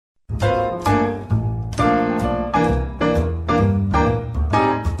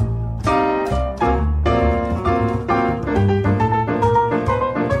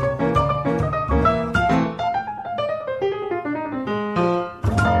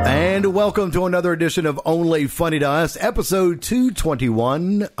And welcome to another edition of Only Funny to Us, episode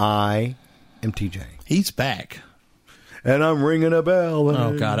 221. I am TJ. He's back. And I'm ringing a bell.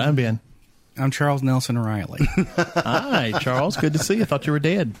 Oh, God, I'm Ben. I'm Charles Nelson Riley. Hi, Charles. Good to see you. I thought you were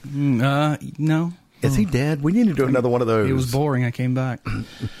dead. No. Is he dead? We need to do another one of those. It was boring. I came back.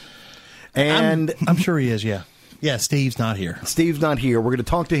 And I'm sure he is, yeah. Yeah, Steve's not here. Steve's not here. We're going to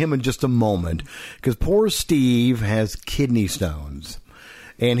talk to him in just a moment because poor Steve has kidney stones.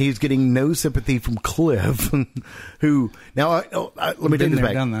 And he's getting no sympathy from Cliff, who... Now, let me take this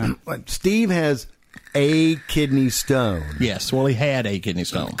back. Done that. Steve has a kidney stone. Yes, well, he had a kidney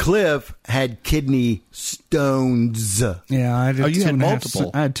stone. Cliff had kidney stones. Yeah, I did. Oh, you had multiple.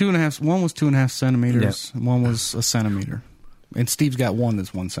 I had 2.5. One was 2.5 centimeters. Yeah. One was a centimeter. And Steve's got one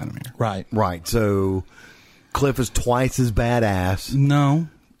that's 1 centimeter. Right. Right. So Cliff is twice as badass. No.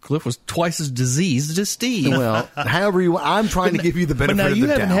 Cliff was twice as diseased as Steve. Well, however you... I'm trying to give you the benefit of the doubt. But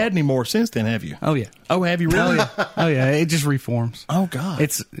now you haven't had any more since then, have you? Oh, yeah. Oh, have you really? Oh, yeah. It just reforms. Oh, God.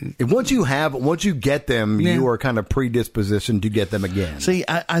 Once you get them, Yeah. you are kind of predispositioned to get them again. See,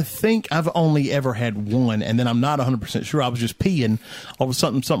 I think I've only ever had one, and then I'm not 100% sure. I was just peeing. All of a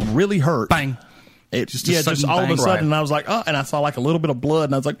sudden, something really hurt. Bang. Just sudden all of a bang. sudden, Right. and I was like, oh, and I saw like a little bit of blood,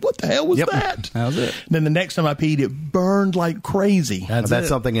 and I was like, what the hell was that? That was it. Then the next time I peed, it burned like crazy. That's it.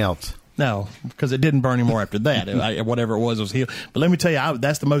 something else. No, because it didn't burn anymore after that. Whatever it was healed. But let me tell you,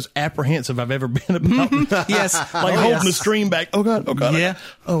 that's the most apprehensive I've ever been about. Yes. Like holding the stream back. Oh, God. Oh, God. Yeah.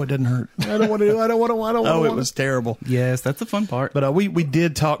 Oh, it doesn't hurt. I don't want to. Oh, it was terrible. Yes, that's the fun part. But we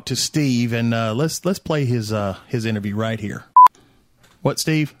did talk to Steve, and let's play his interview right here. What,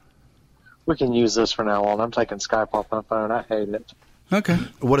 Steve? We can use this from now on. I'm taking Skype off my phone. I hate it. Okay.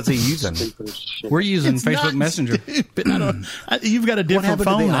 What is he using? Stupid as shit. We're using It's Facebook not Messenger. stupid. You've got a What different happened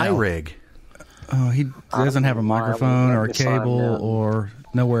phone to the now. iRig? Oh, he doesn't have a microphone or a cable or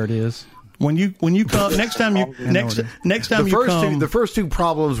know where it is. When you come next time you come, The first two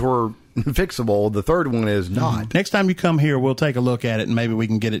problems were fixable. The third one is not. next time you come here, we'll take a look at it and maybe we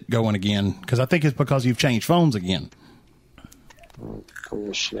can get it going again. Because I think it's because you've changed phones again.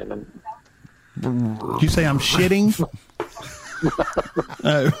 Cool shit. Did you say I'm shitting?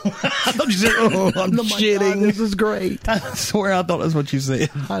 Oh, I thought you said, "Oh, I'm shitting." God, this is great. I swear, I thought that's what you said.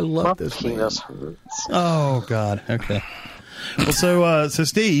 I My love this man. penis hurts. Oh God. Okay. Well, so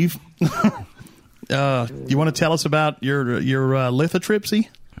Steve, you want to tell us about your lithotripsy?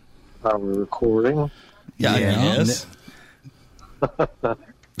 Are we recording? Yeah. Yes.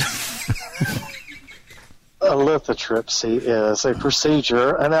 A lithotripsy is a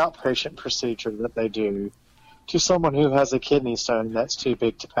procedure, an outpatient procedure that they do to someone who has a kidney stone that's too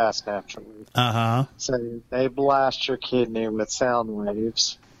big to pass naturally. Uh-huh. So they blast your kidney with sound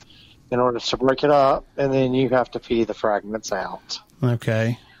waves in order to break it up, and then you have to pee the fragments out.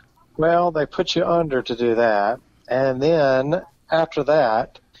 Okay. Well, they put you under to do that, and then after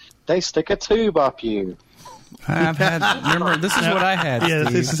that, they stick a tube up you. Remember, this is what I had. Yeah,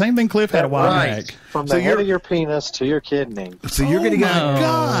 Steve. it's the same thing Cliff had a while Right. back. From So the head you're- of your penis to your kidney. So you're going to get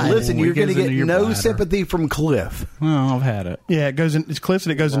God. Listen, It you're going to goes get into your no bladder. sympathy from Cliff. Well, I've had it. Yeah, it goes in. It's Cliff's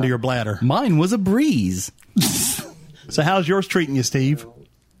and it goes into your bladder. Mine was a breeze. So how's yours treating you, Steve?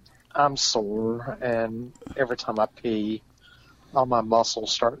 I'm sore, and every time I pee, all my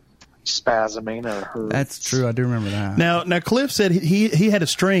muscles start spasming and it hurts. That's true. I do remember that. Now Cliff said he had a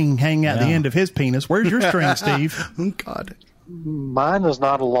string hanging out the Yeah. end of his penis. Where's your string, Steve? Oh, God. Mine was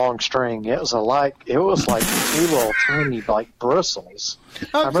not a long string. It was like two little tiny bristles.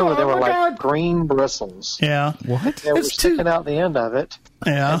 I remember they were like green bristles. Yeah. What? They were It's too- sticking out the end of it.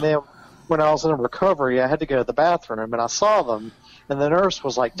 Yeah. And then when I was in recovery, I had to go to the bathroom, and I saw them. And the nurse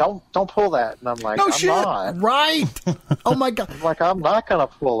was like, "Don't pull that." And I'm like, No "I'm shit. not." Right. Oh, my God. I'm like, "I'm not going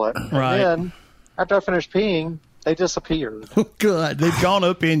to pull it." And Right. then after I finished peeing, they disappeared. Good. They've gone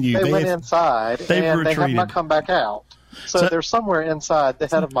up in you. They went inside, they've and they have retreated. not come back out. So they're somewhere inside the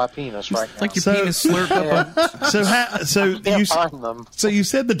head of my penis right now. Like your So- penis slurped up. Can't find them. So you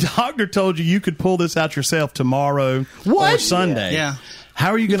said the doctor told you could pull this out yourself tomorrow or Sunday. Yeah.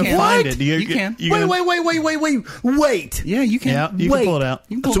 How are you going to can. find What? it? You can. Wait. Yeah, you can. Yeah, you Wait. can pull it out.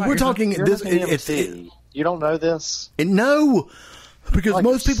 You can pull So it out we're yourself. talking You're this. an EMT. You don't know this? No, because Like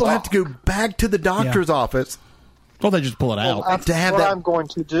most people have sock. to go back to the doctor's office. Well, they just pull it out. Well, that's to have what that- I'm going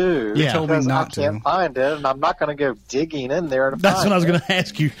to do. Yeah. Told me because not I can't to. find it, and I'm not going to go digging in there to That's find what I was it. going to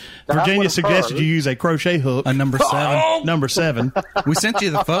ask you. That Virginia would've suggested hurt. you use a crochet hook. A number 7. Number 7. We sent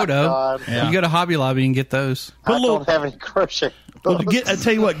you the photo. God. Yeah. You go to Hobby Lobby and get those. Put a I little. don't have any crochet. Well, I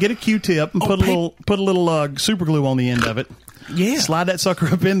tell you what, get a Q-tip and put a little super glue on the end of it. Yeah. Slide that sucker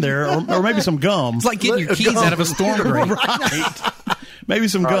up in there, or maybe some gum. It's like getting your keys out of a storm drain. Right. maybe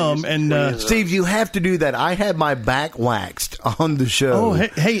some gum, and Steve, you have to do that. I had my back waxed on the show. oh,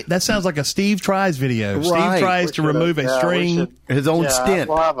 hey, that sounds like a Steve Tries video. Right. Steve tries to remove a string. His own stint.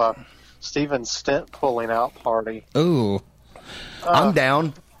 We'll have a Steven Stint pulling out party. Ooh, I'm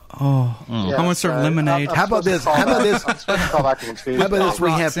down. I'm gonna serve lemonade. How about this? How about this? I'm supposed to call back on Tuesday. How about this?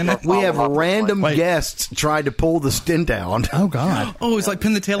 Rocks in it. We have random Wait. guests try to pull the stint down. oh God. Oh, it's like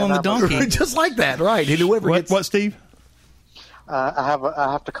pin the tail on the donkey. Just like that, right? And whoever What, gets Steve? I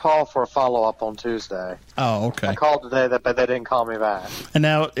have to call for a follow up on Tuesday. Oh, okay. I called today, but they didn't call me back. And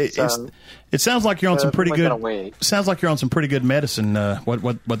now it sounds like you're on some pretty we're gonna good. wait. Sounds like you're on some pretty good medicine. What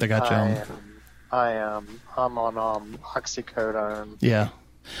they got you on? I am. I'm on oxycodone. Yeah,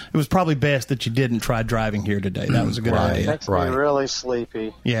 it was probably best that you didn't try driving here today. That was a good Right. idea. Makes me really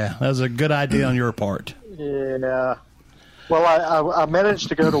sleepy. Yeah, that was a good idea on your part. Yeah. Well, I managed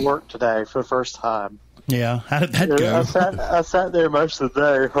to go to work today for the first time. Yeah, how did that go? I sat there most of the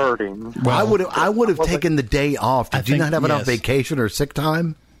day hurting. Well, I would have taken the day off. Did you think, not have enough yes. vacation or sick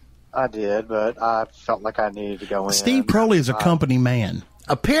time? I did, but I felt like I needed to go in. Steve Crowley is a company man.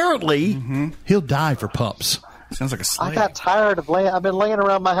 Apparently, He'll die for pups. Sounds like a I slave. got tired of laying. I've been laying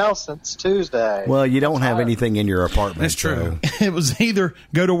around my house since Tuesday. well, you don't have anything in your apartment. That's true. so- It was either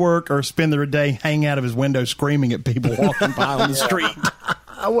go to work or spend the day hanging out of his window screaming at people walking by on the street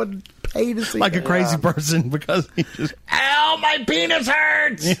I would pay to see like a that. crazy person because he just, ow, my penis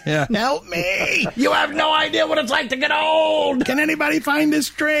hurts. Yeah. Help me. You have no idea what it's like to get old. Can anybody find this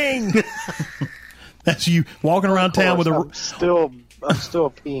string? That's you walking around town with I'm still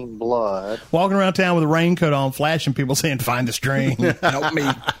peeing blood. walking around town with a raincoat on, flashing people saying, find the string. Help me.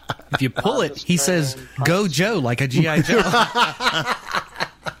 If you pull it, he says, "Go Joe," like a GI Joe.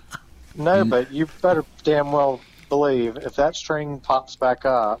 No, but you better damn well believe if that string pops back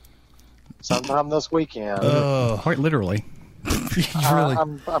up sometime this weekend, Quite literally. Really.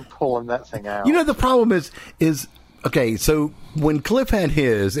 I'm pulling that thing out. You know, the problem is okay. So when Cliff had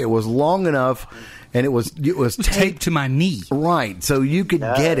his, it was long enough, and it was Taped to my knee. right, so you could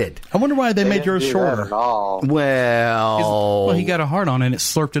get it. I wonder why they They made didn't yours do that shorter. at all. Well, He got a heart on it and it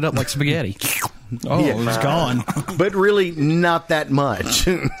slurped it up like spaghetti. Oh, it was gone. but really not that much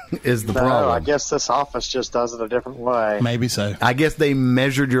is the No, problem. I guess this office just does it a different way. Maybe so. I guess they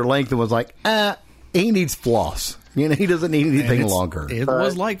measured your length and was like, he needs floss. You know, he doesn't need anything longer. It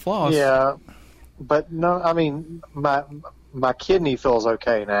was like floss. Yeah, but no, I mean my kidney feels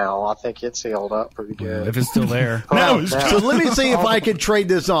okay now. I think it's healed up pretty good. If it's still there. No, So let me see if I can trade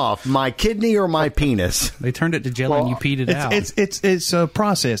this off: my kidney or my penis. They turned it to jelly and you peed it out. it's a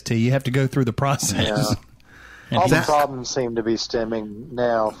process, T. You have to go through the process. Yeah. All the problems seem to be stemming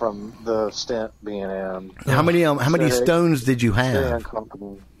now from the stent being in. How many Very- stones did you Very have?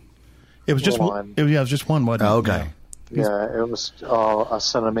 uncomfortable. It was just One. one. It was just one, wasn't it? Oh, okay. Yeah, it was a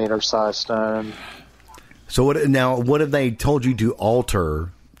centimeter-sized stone. So what have they told you to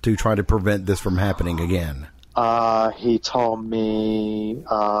alter to try to prevent this from happening again? He told me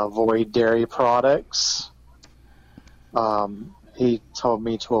avoid dairy products. He told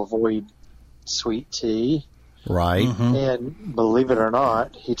me to avoid sweet tea. Right. And believe it or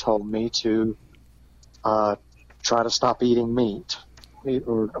not, he told me to try to stop eating meat.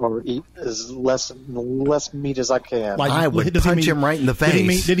 Or eat as less meat as I can. Like, I would does he punch mean- him right in the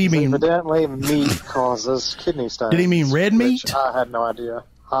face. Did he mean? Evidently, meat causes kidney stones. Did he mean red meat? which I had no idea.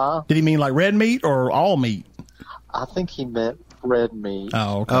 Huh? Did he mean like red meat or all meat? I think he meant red meat.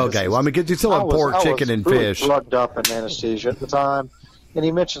 Oh, okay. Okay. Well, I mean, 'cause you still have pork, chicken, and really fish. drugged up in anesthesia at the time, and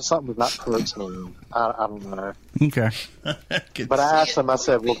he mentioned something about protein. I don't know. Okay. But I asked him. I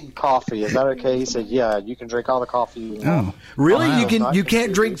said, "Well, coffee is that okay?" He said, "Yeah, you can drink all the coffee you want." Oh. Really? Wow. You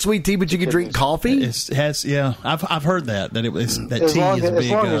can't drink sweet tea, but you can drink coffee? I've heard that it was that As tea long, is a as,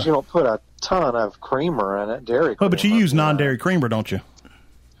 big. long as you don't put a ton of creamer in it, dairy. Oh, but you creamer, use non-dairy creamer, don't you?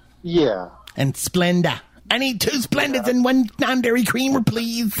 Yeah. And Splenda. I need 2 Splendas and 1 non-dairy creamer,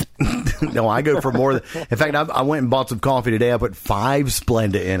 please. No, I go for more. In fact, I went and bought some coffee today. I put 5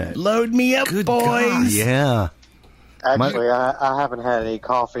 Splenda in it. Load me up, Good boys. God. Yeah. Actually, I haven't had any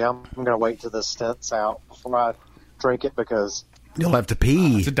coffee. I'm going to wait till the stent's out before I drink it because You'll have to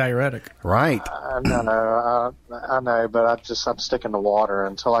pee. It's a diuretic. Right. I know, but I'm sticking to water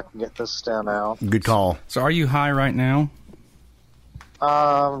until I can get this stent out. Good call. So are you high right now?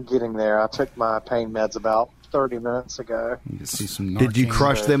 I'm getting there. I took my pain meds about 30 minutes ago. You can see some Did you Narcan.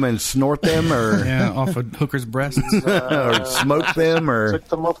 crush them and snort them or, Yeah, off a hooker's breasts. or smoke them or? Took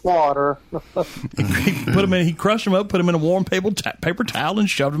them with water. He crushed them up, put them in a warm paper towel, and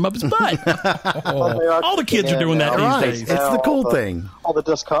shoved them up his butt. All the kids are doing that these Right. days. It's the cool thing. All the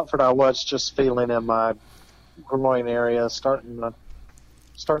discomfort I was just feeling in my groin area starting to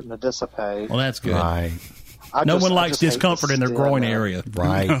starting to dissipate. Well, that's good. Right. No one likes hate discomfort this in their stent groin out. area.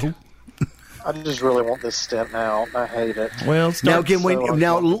 Right. No. I just really want this stent out. I hate it. Well, Now, can we? so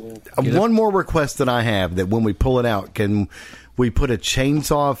Now, uncomfortable. one more request that I have: that when we pull it out, can we put a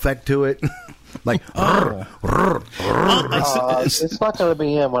chainsaw effect to it? Like, it's not going to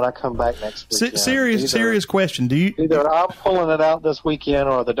be in when I come back next week. serious question. Do you? Either I'm pulling it out this weekend,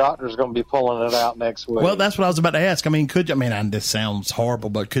 or the doctor's going to be pulling it out next week. Well, that's what I was about to ask. I mean, could you? I mean, this sounds horrible,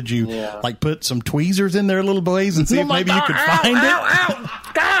 but could you like put some tweezers in there, little blaze, and see if maybe you could find it?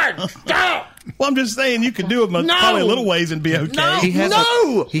 God! Well, I'm just saying you could do it probably a little ways and be okay. No! He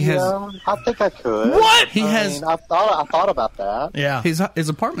has I think I could. What? I thought about that. Yeah. his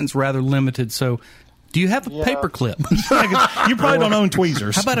apartment's rather limited, so do you have a paper clip? You probably don't own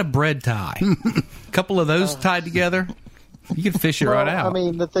tweezers. How about a bread tie? A couple of those tied together, you could fish it right out. I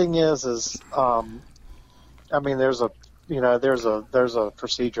mean, the thing is, there's a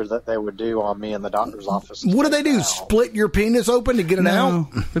procedure that they would do on me in the doctor's office. what do they do? Split your penis open to get it out?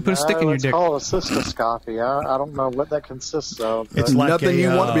 They put a stick in your It's dick. called a cystoscopy. I don't know what that consists of. but- It's like Nothing you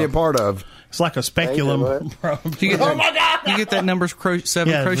want to be a part of. It's like a speculum. You get you get that number 7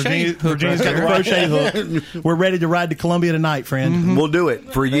 Yeah, crochet. Virginia's got the crochet hook. We're ready to ride to Columbia tonight, friend. We'll do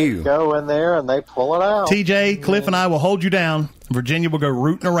it for you. Go in there and they pull it out. TJ, Cliff, and I will hold you down. Virginia will go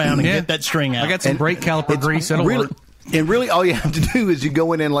rooting around and get that string out. I got some brake caliper grease. That'll Really, work. and really, all you have to do is you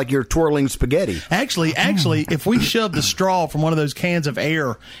go in and like you're twirling spaghetti. Actually, if we shoved the straw from one of those cans of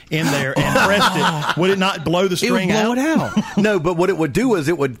air in there and pressed it, would it not blow the It would string blow out? it out. No, but what it would do is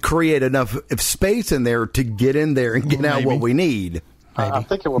it would create enough space in there to get in there and get out Maybe. what we need. I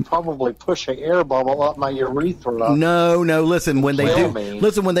think it would probably push an air bubble up my urethra. No. Listen, when they Kill do,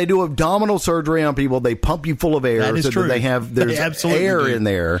 me. when they do abdominal surgery on people, they pump you full of air That is so true. that they have there's They absolutely air do. in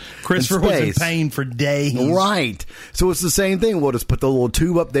there. Christopher and was in space. pain for days. Right. So it's the same thing. We'll just put the little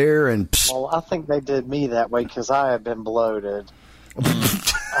tube up there and. Psst. Well, I think they did me that way because I have been bloated.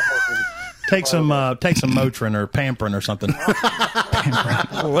 Take some Motrin or Pamprin or something.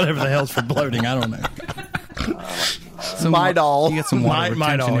 Or whatever the hell's for bloating. I don't know. Midol. You get some water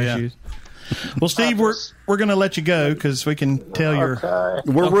retention Midol, yeah. issues. Well, Steve, we're going to let you go because we can tell you're. Okay.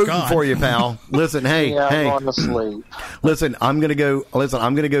 We're Oh, rooting God. for you, pal. Listen, hey, Yeah, hey. I'm going to sleep. Listen, I'm gonna go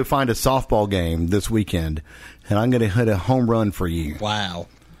find a softball game this weekend, and I'm gonna hit a home run for you. Wow.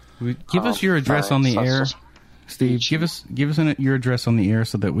 Give us your address on the air, Steve. Give us your address on the air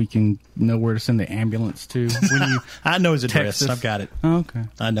so that we can know where to send the ambulance to when you. I know his address. Texas. I've got it. Oh, okay.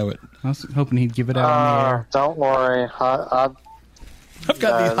 I know it. I was hoping he'd give it out on the air. Don't worry. I've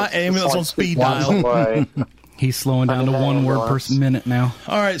got the ambulance on speed dial. Away. He's slowing down to one word per minute now.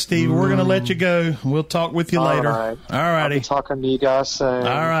 All right, Steve, we're going to let you go. We'll talk with you later. All right. All I'll be righty. talking to you guys soon.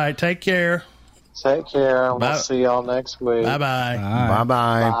 All right. Take care. Take care. Bye. We'll see y'all next week. Bye-bye. Bye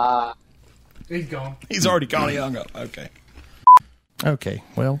bye. Bye. He's gone. He's already gone. He hung up. Okay. Okay.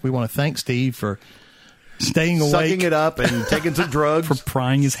 Well, we want to thank Steve for staying awake. Sucking it up and taking some drugs. For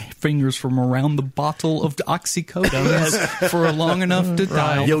prying his fingers from around the bottle of oxycodone for long enough to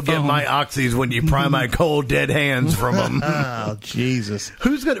dial. You'll the get phone. my oxys when you pry my cold dead hands from them. Oh, Jesus.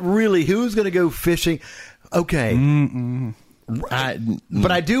 Who's gonna go fishing? Okay. But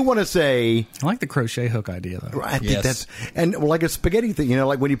I do want to say, I like the crochet hook idea, though. I think Yes. that's like a spaghetti thing. You know,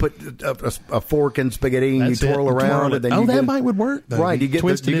 like when you put a fork in spaghetti and That's you it. twirl around, Twirl it. and then Oh, you that get, might would work, though. Right, you get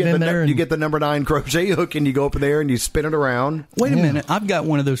Twisted you it get in there and- you get the number 9 crochet hook, and you go up in there and you spin it around. Wait a minute. I've got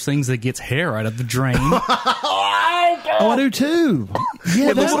one of those things that gets hair out of the drain. Oh, I do too. Yeah, With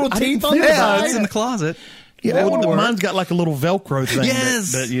the that's- little I didn't teeth on think the about side. It's in the closet. Yeah, That would work. mine's got like a little Velcro thing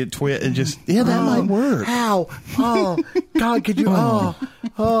Yes. that you twist and just that might work. Ow! Oh God! Could you? Oh!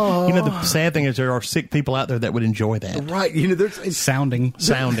 You know, the sad thing is there are sick people out there that would enjoy that Right. You know, there's Sounding.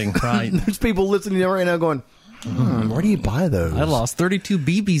 right. there's people listening right now going, where do you buy those? I lost 32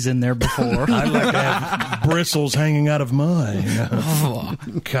 BBs in there before. I like to have bristles hanging out of mine. Oh,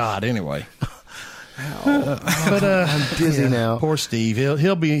 God. Anyway, but I'm dizzy now. poor Steve.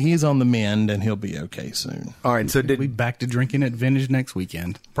 He's on the mend and he'll be okay soon. All right. So We did back to drinking at Vintage next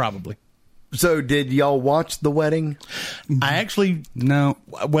weekend. Probably. y'all watch the wedding? I actually No.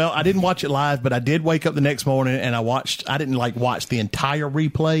 Well, I didn't watch it live, but I did wake up the next morning and I didn't watch the entire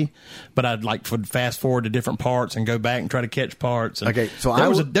replay, but I'd would fast forward to different parts and go back and try to catch parts. And Okay, so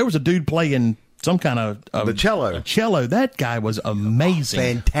there was a dude playing some kind of The cello. A cello. That guy was amazing.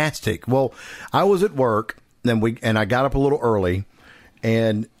 Fantastic. Well, I was at work and I got up a little early,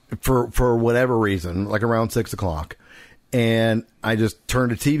 and for whatever reason, like around 6:00, and I just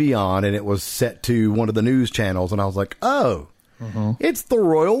turned the TV on and it was set to one of the news channels, and I was like, oh, it's the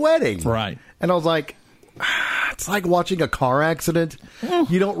royal wedding, Right. And I was like, it's like watching a car accident.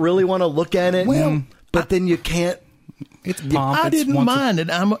 You don't really want to look at it, but then you can't. It's pomp. I didn't mind it.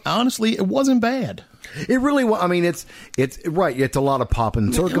 Honestly, it wasn't bad. It really was. I mean, it's right. It's a lot of pomp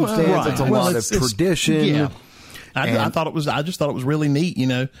and circumstance. Right. It's a lot of tradition. Yeah. I thought it was. I just thought it was really neat, you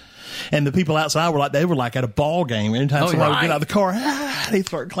know. And the people outside were like at a ball game. Anytime somebody would get out of the car, they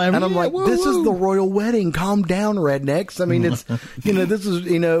start clapping. And I'm like, this is the royal wedding. Calm down, rednecks. I mean, it's this is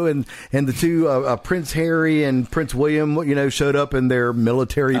and the two Prince Harry and Prince William, showed up in their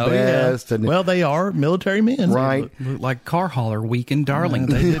military vest. Yeah. And they are military men, right? Like car hauler week in Darling.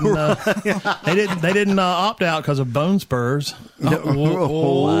 They didn't opt out because of bone spurs.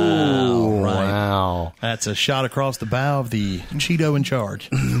 Wow! That's a shot across the bow of the Cheeto in charge.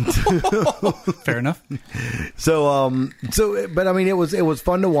 Fair enough. So, but I mean, it was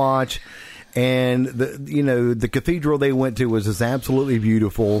fun to watch, and the cathedral they went to was just absolutely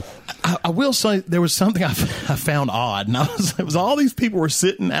beautiful. I will say there was something I found odd, and it was all these people were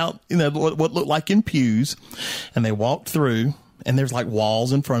sitting out, what looked like in pews, and they walked through. And there's like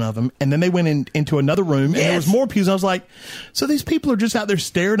walls in front of them. And then they went into another room and there was more pews. I was like, so these people are just out there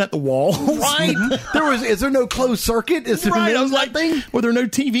staring at the wall. Right. Is there no closed circuit? Is there right. no I was like, thing? Were there no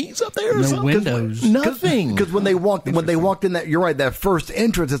TVs up there or no something? windows. Nothing. Because when they walked in that, you're right, that first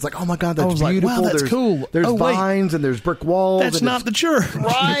entrance, it's like, oh my God, that's beautiful. Like, wow, that's cool. There's vines and there's brick walls. That's not the church.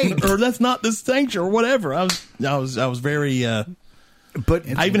 Right. Or that's not the sanctuary or whatever. I was very, but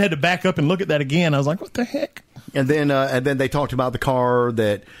I even had to back up and look at that again. I was like, what the heck? And then they talked about the car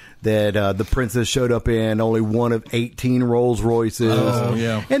that the princess showed up in, only one of 18 Rolls Royces. Oh,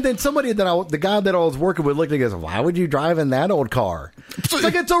 yeah. And then the guy that I was working with looked at me and goes, why would you drive in that old car? It's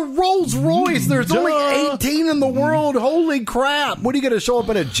like, it's a Rolls Royce. There's only 18 in the world. Holy crap. What, are you going to show up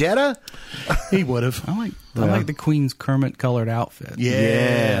in a Jetta? He would have. I like the Queen's Kermit colored outfit.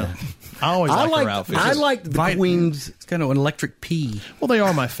 Yeah. I always liked her outfit. I liked the Queen's. It's kind of an electric pea. Well, they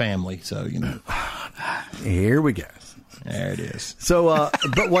are my family, so, Here we go. There it is. So,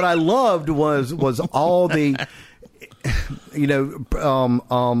 but what I loved was all the,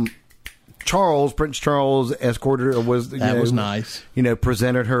 Prince Charles escorted her. Was nice.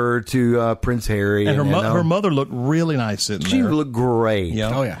 Presented her to Prince Harry, and her mother looked really nice sitting there. She looked great.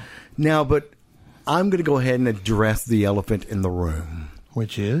 Yep. Oh yeah. Now, but I'm going to go ahead and address the elephant in the room.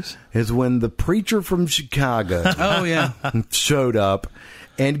 Which is when the preacher from Chicago oh yeah showed up,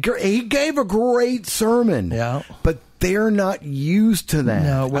 and he gave a great sermon. Yeah, but they're not used to that.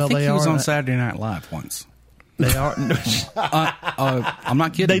 No, well, I think he was on Saturday Night Live once. They are. I'm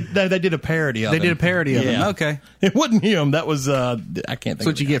not kidding. They did a parody of him. They did a parody of him. Okay. It wasn't him. That was I can't think. That's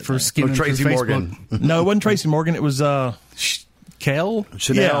what you get for skimming Tracy through Morgan. No, it wasn't Tracy Morgan. It was Kel?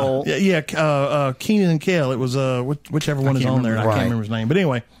 Chanel. Yeah. Keenan and Kel. It was whichever one is on there. I can't remember his name. But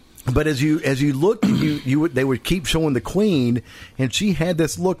anyway. But as you look, they would keep showing the Queen, and she had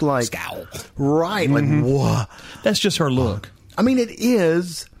this look like scowl, right? Like what? That's just her look. I mean, it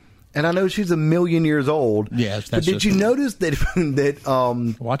is, and I know she's 1,000,000 years old. Yes, but did you notice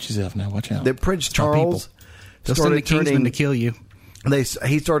that watch yourself now? Watch out. That Prince Charles started turning to kill you.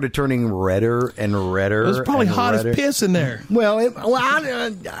 He started turning redder and redder. It was probably hot as piss in there. Well, I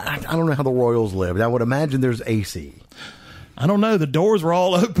don't know how the royals lived. I would imagine there's AC. I don't know. The doors were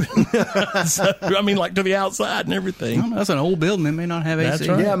all open. So, I mean, like to the outside and everything. I don't know, that's an old building. They may not have AC. That's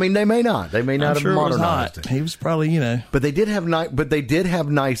right. Yeah, I mean, they may not. They may not have modernized it. He was probably, But they did have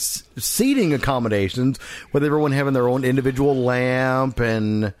nice seating accommodations with everyone having their own individual lamp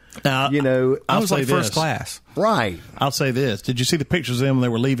and I was like first class. Right. I'll say this: did you see the pictures of them when they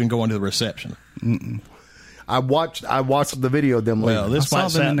were leaving, going to the reception? Mm-mm. I watched the video of them. Well, this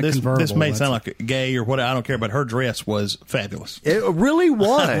may sound like gay or what. I don't care, but her dress was fabulous. It really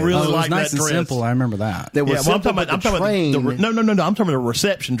was. I really it was liked nice that dress. And simple. I remember that. It was I'm talking about no. I'm talking about the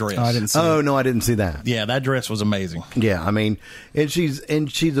reception dress. Oh, I didn't see. No, I didn't see that. Yeah, that dress was amazing. Yeah, I mean, and she's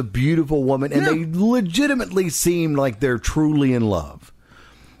a beautiful woman, and they legitimately seem like they're truly in love.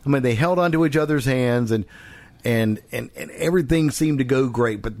 I mean, they held onto each other's hands, and everything seemed to go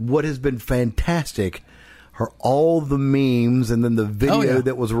great. But what has been fantastic are all the memes and then the video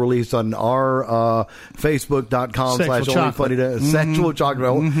that was released on our Facebook.com/onlyfunnytous sexual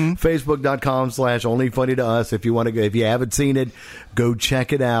chocolate Facebook.com/onlyfunnytous. If you want to go, if you haven't seen it, go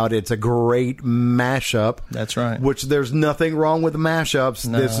check it out. It's a great mashup. That's right. Which there's nothing wrong with mashups.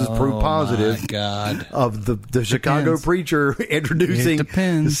 This is proof positive. My God. Of the Chicago preacher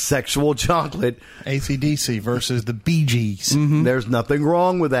introducing sexual chocolate. AC/DC versus the Bee Gees. Mm-hmm. There's nothing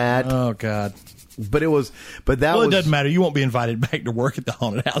wrong with that. Oh God. But it doesn't matter. You won't be invited back to work at the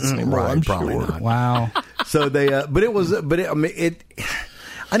haunted house anymore. Right, I'm probably sure. Not. Wow. So they,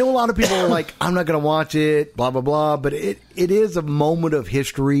 I know a lot of people are like, I'm not going to watch it, blah, blah, blah, but it is a moment of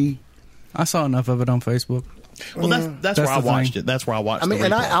history. I saw enough of it on Facebook. Well, that's where I watched it. That's where I watched it. I mean,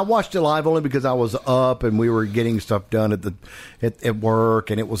 and I watched it live only because I was up and we were getting stuff done at work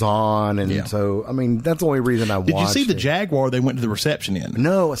and it was on. And so, I mean, that's the only reason I watched it. Did you see the Jaguar they went to the reception in?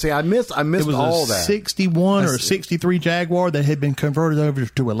 No. See, I missed all that. It was a 61 or a 63 Jaguar that had been converted over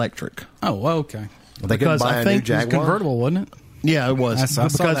to electric. Oh, okay. Well, they couldn't buy a new Jaguar? It was convertible, wasn't it? Yeah, it was. I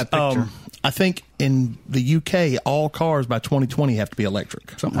saw that picture. I think in the UK, all cars by 2020 have to be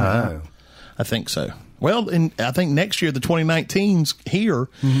electric. Something like that. I think so. Well, I think next year, the 2019s here,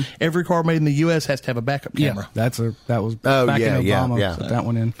 every car made in the U.S. has to have a backup camera. Yeah, that was back in Obama. Put that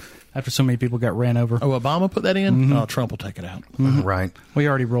one in after so many people got ran over. Oh, Obama put that in? Oh, Trump will take it out. Right. We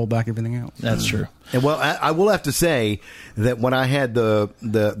already rolled back everything else. That's true. And well, I will have to say that when I had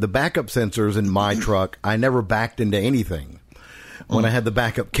the backup sensors in my truck, I never backed into anything. When I had the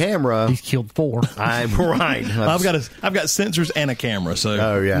backup camera, he's killed 4. I'm right. I've got sensors and a camera.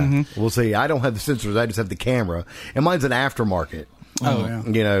 So We'll see. I don't have the sensors. I just have the camera, and mine's an aftermarket. Oh yeah.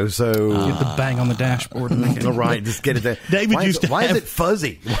 You know, so you have to bang on the dashboard. And make it right, just get it there. Why is it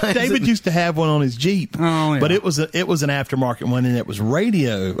fuzzy? David used to have one on his Jeep, but it was an aftermarket one, and it was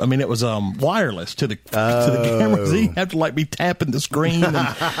radio. I mean, it was wireless to the camera. So you have to like be tapping the screen and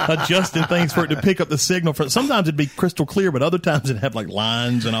adjusting things for it to pick up the signal. Sometimes it'd be crystal clear, but other times it'd have like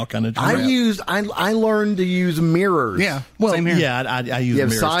lines and all kind of. I learned to use mirrors. Yeah, well, same here. Yeah, I use you have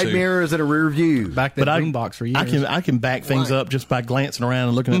mirrors side too. mirrors and a rear view. Back that boombox for years. I can back things up just by glancing around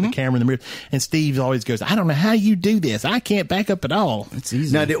and looking at the camera in the mirror. And Steve always goes, I don't know how you do this. I can't back up at all. It's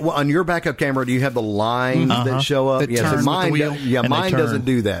easy. Now, on your backup camera, do you have the lines that show up? So mine, mine turn. doesn't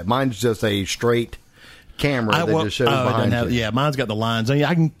do that. Mine's just a straight camera that just shows behind you. Yeah, mine's got the lines.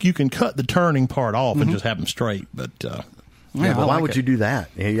 I mean, you can cut the turning part off and just have them straight, but... but why would you do that?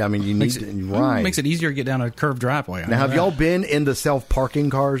 I mean, you need to, right. It makes it easier to get down a curved driveway. Now, have y'all been in the self-parking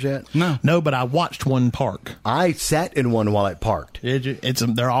cars yet? No, but I watched one park. I sat in one while it parked.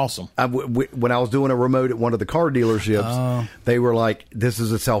 They're awesome. When I was doing a remote at one of the car dealerships, they were like, this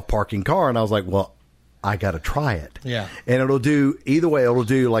is a self-parking car. And I was like, well, I got to try it. Yeah. And it'll do, either way, it'll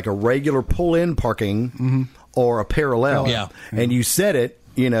do like a regular pull-in parking or a parallel. Yeah. And you set it,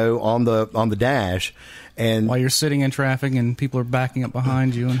 on the dash. And while you're sitting in traffic and people are backing up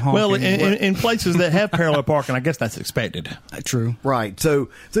behind you and honking. Well, in places that have parallel parking, I guess that's expected. True. Right. So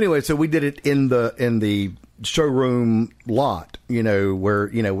anyway, we did it in the showroom lot, where,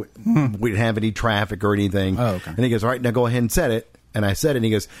 we didn't have any traffic or anything. Oh, okay. And he goes, all right, now go ahead and set it. And I said it,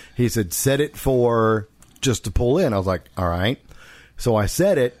 and he said, set it for just to pull in. I was like, all right. So I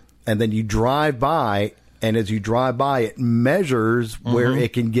set it, and then you drive by, and as you drive by, it measures where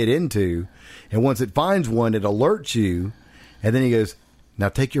it can get into. And once it finds one, it alerts you. And then he goes, now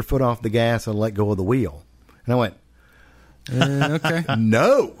take your foot off the gas and let go of the wheel. And I went, okay.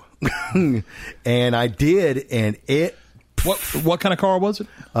 No. And I did, and it... What kind of car was it?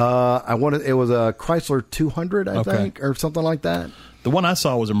 It was a Chrysler 200, I think, or something like that. The one I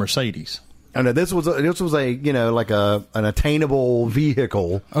saw was a Mercedes. Oh, no, this was a like an attainable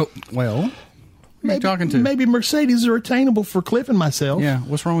vehicle. Oh, well... Who are you talking to? Maybe Mercedes are attainable for Cliff and myself. Yeah.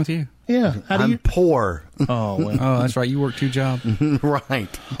 What's wrong with you? Yeah. I'm poor. Oh, well. Oh, that's right. You work 2 jobs.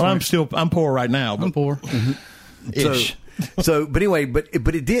 Right. Well, I'm poor right now. I'm poor. Ish. But anyway, but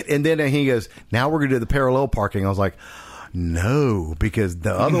it did. And then he goes, now we're going to do the parallel parking. I was like, no, because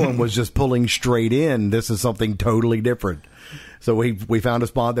the other one was just pulling straight in. This is something totally different. So we found a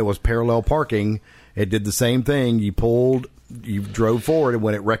spot that was parallel parking. It did the same thing. You drove forward, and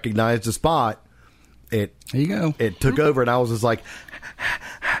when it recognized the spot, there you go. It took over, and I was just like,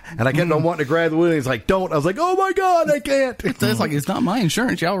 and I kept on wanting to grab the wheel. And he's like, "Don't!" I was like, "Oh my god, I can't!" It's like it's not my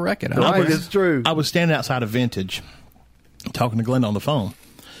insurance. Y'all wreck it. Right, it's true. I was standing outside of Vintage, talking to Glenda on the phone,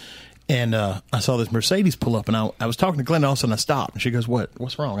 and I saw this Mercedes pull up, and I was talking to Glenda. All of a sudden, I stopped, and she goes,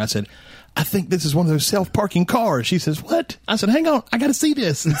 "What's wrong?" I said, I think this is one of those self-parking cars. She says, what? I said, hang on, I got to see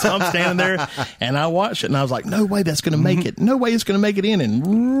this. And so I'm standing there, and I watched it, and I was like, no way that's going to make it. No way it's going to make it in,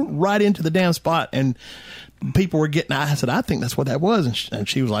 and right into the damn spot. And people were getting, I said, I think that's what that was. And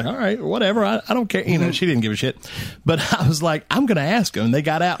she was like, all right, whatever. I don't care. She didn't give a shit. But I was like, I'm going to ask them. And they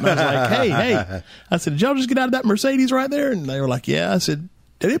got out, and I was like, hey. I said, did y'all just get out of that Mercedes right there? And they were like, yeah. I said,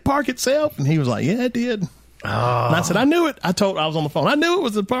 did it park itself? And he was like, yeah, it did. Oh. And I said, I knew it. I was on the phone. I knew it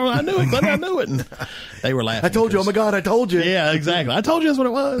was the problem. I knew it. Glenda, I knew it. And they were laughing. I told you. Oh my God, I told you. Yeah, exactly. I told you that's what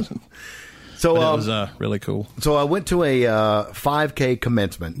it was. So it was really cool. So I went to a 5K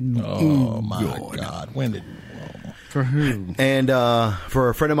commencement. Oh my God. When did? For who? And for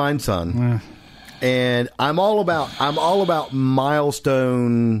a friend of mine's son. And I'm all about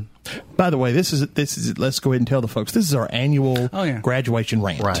milestone. By the way, this is. Let's go ahead and tell the folks. This is our annual graduation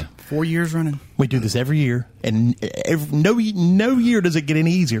rant. Right. 4 years running. We do this every year, and no year does it get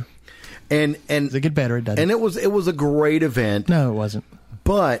any easier. And does it get better? It doesn't. And it was a great event. No, it wasn't.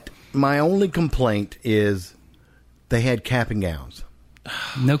 But my only complaint is they had cap and gowns.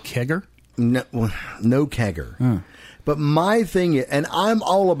 No kegger? No kegger. Huh. But my thing is, and I'm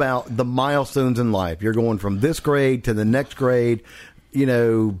all about the milestones in life. You're going from this grade to the next grade. You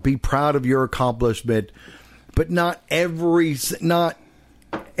know, be proud of your accomplishment, but not every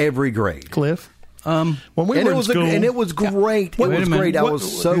grade. Cliff, when we were in school, and it was great. Yeah. It was great. I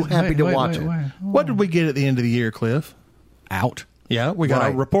was so happy to watch it. What did we get at the end of the year, Cliff? Out. Yeah, we got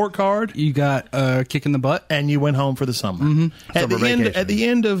a report card. You got a kick in the butt, and you went home for the summer. Mm-hmm. At the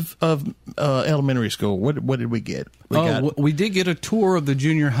end of elementary school, what did we get? We did get a tour of the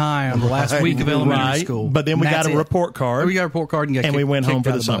junior high on the last week of elementary school. But then we got a report card. We got a report card and we went home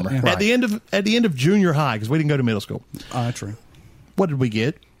for the summer. Yeah. At the end of junior high, because we didn't go to middle school. True. What did we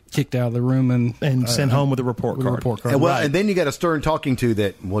get? Kicked out of the room and sent home with a report card. And then you got a stern talking to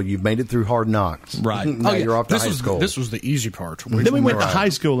that. Well, you've made it through hard knocks. Right. Now you're off to high school. This was the easy part. Then we went to high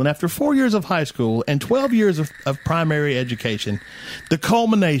school, and after 4 years of high school and 12 years of primary education, the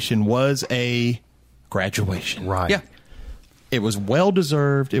culmination was a graduation. Right. Yeah. It was well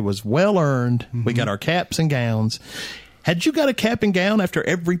deserved. It was well earned. Mm-hmm. We got our caps and gowns. Had you got a cap and gown after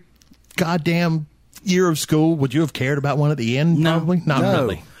every goddamn year of school, would you have cared about one at the end? No. Probably not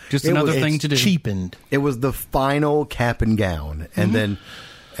really. Just another thing to do. Cheapened. It was the final cap and gown, and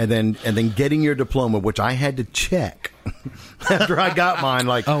then getting your diploma, which I had to check after I got mine.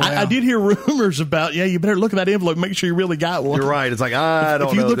 Like, I did hear rumors about. Yeah, you better look at that envelope, make sure you really got one. You're right. It's like I don't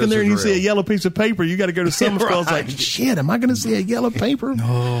know. If you look in there and you see a real. yellow piece of paper, you got to go to summer school. It's like, shit, am I going to see a yellow paper?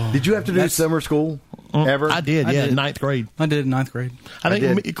 No. Did you have to do summer school ever? I did. In ninth grade. I did in ninth grade. I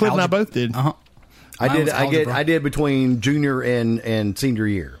think Cliff and I both did. I did between junior and senior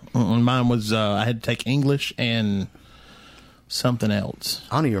year. Mine was I had to take English and something else.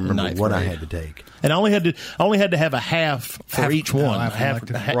 I don't even remember what I had to take. And I only had to have a half for each one. Half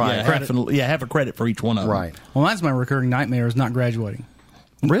a credit for each one of them. Right. Well, that's my recurring nightmare is not graduating.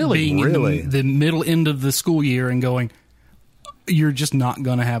 Really? Being in the middle end of the school year and going, you're just not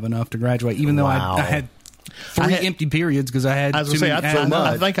going to have enough to graduate. Even though I had three empty periods because I had. I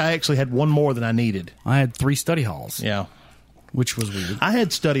think I actually had one more than I needed. I had 3 study halls. Yeah. Which was weird. I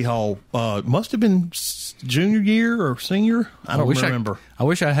had study hall, must have been junior year or senior. I don't remember. I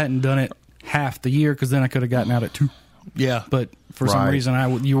wish I hadn't done it half the year because then I could have gotten out at 2. Yeah. But for some reason,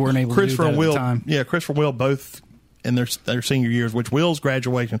 you weren't able to do that at the time. Yeah, Christopher and Will both in their senior years, which Will's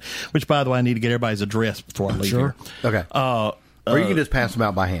graduation, which, by the way, I need to get everybody's address before I leave here. Okay. Or you can just pass them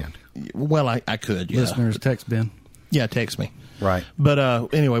out by hand. Well, I could, yeah. Listeners, text Ben. Yeah, text me. Right.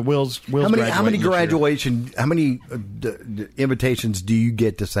 But anyway, Will's how many invitations do you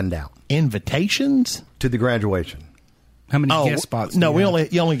get to send out? Invitations to the graduation. How many guest spots? No,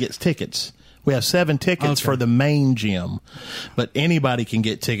 you only get tickets. We have 7 tickets for the main gym, but anybody can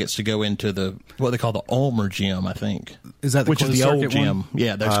get tickets to go into what they call the Ulmer gym, I think. Is that which is the old gym? One?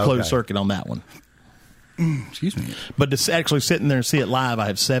 Yeah, there's closed circuit on that one. Excuse me. But to actually sit in there and see it live, I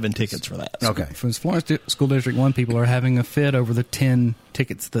have 7 tickets for that. Okay. For Florence School District 1, people are having a fit over the 10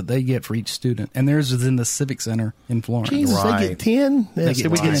 tickets that they get for each student. And theirs is in the Civic Center in Florence. Jesus, they get 10? We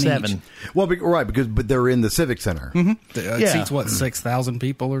get 7. Each. Well, but they're in the Civic Center. Mm-hmm. It seats, 6,000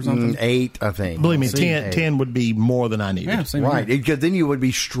 people or something? 8, I think. Believe me, 10 would be more than I needed. Yeah, same right, because then you would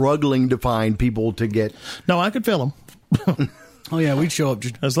be struggling to find people to get... No, I could fill them. Oh, yeah, we'd show up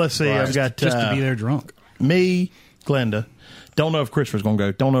just... Let's see, I've got... Just to be there drunk. Me... Glenda. Don't know if Christopher's going to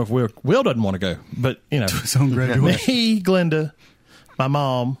go. Don't know if Will doesn't want to go. But, his own graduation. Me, Glenda, my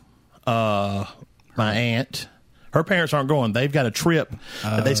mom, my aunt. Her parents aren't going. They've got a trip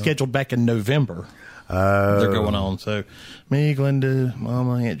that they scheduled back in November. They're going on. So, me, Glenda,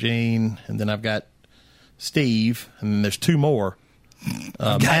 Mama, Aunt Jean, and then I've got Steve, and then there's 2 more.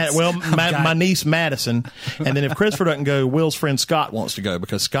 My niece Madison, and then if Christopher doesn't go, Will's friend Scott wants to go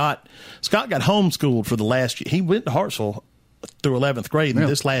because Scott got homeschooled for the last year. He went to Hartsville through 11th grade, and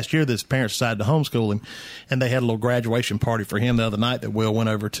this last year, his parents decided to homeschool him, and they had a little graduation party for him the other night that Will went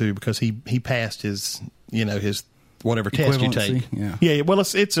over to because he passed his whatever test you take. Yeah. Well,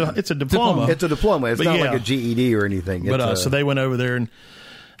 it's a diploma. It's a diploma. It's not like a GED or anything. But so they went over there and.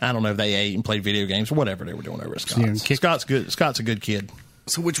 I don't know if they ate and played video games or whatever they were doing over at Scott's. Scott's good. Scott's a good kid.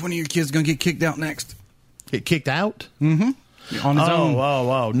 So which one of your kids is going to get kicked out next? Get kicked out? Mm-hmm. On his own.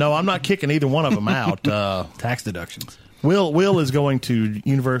 Oh. No, I'm not kicking either one of them out. Tax deductions. Will is going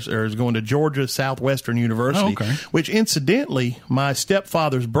to Georgia Southwestern University, which incidentally, my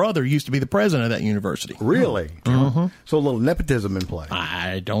stepfather's brother used to be the president of that university. Really? Mm-hmm. So a little nepotism in play.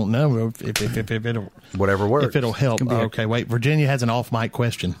 I don't know if it'll whatever works. If it'll help. Okay, wait. Virginia has an off mic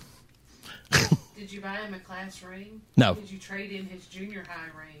question. Did you buy him a class ring? No. Did you trade in his junior high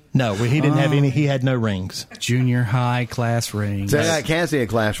ring? No, he didn't have any. He had no rings. Junior high class rings. So I got Cassie a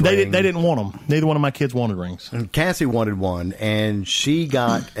class ring. They didn't want them. Neither one of my kids wanted rings. And Cassie wanted one, and she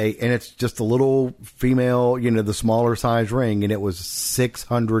got and it's just a little female, the smaller size ring, and it was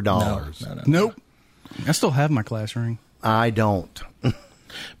 $600. No. Nope. I still have my class ring. I don't.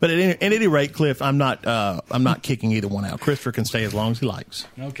 But at any rate, Cliff, I'm not kicking either one out. Christopher can stay as long as he likes.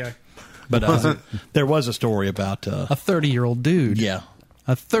 Okay. But there was a story about a 30-year-old dude. Yeah.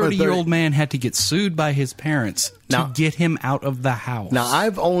 A 30-year-old man had to get sued by his parents to get him out of the house. Now,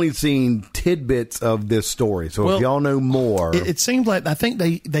 I've only seen tidbits of this story, so if y'all know more. It seems like, I think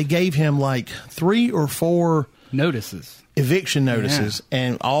they gave him like 3 or 4 notices. Eviction notices,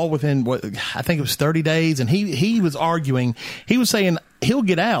 and all within, I think it was 30 days, and he was arguing, he was saying he'll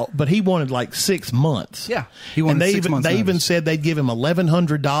get out, but he wanted like 6 months. Yeah, he wanted 6 months. They even said they'd give him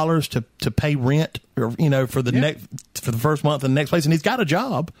 $1,100 to pay rent, or for the for the first month in the next place, and he's got a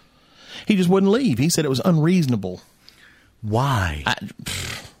job. He just wouldn't leave. He said it was unreasonable. Why?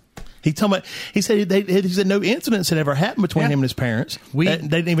 He said no incidents had ever happened between him and his parents. They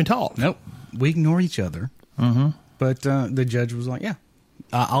didn't even talk. Nope, we ignore each other. Mm-hmm. But the judge was like,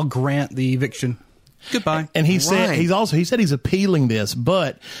 I'll grant the eviction. Goodbye. And he said he's appealing this,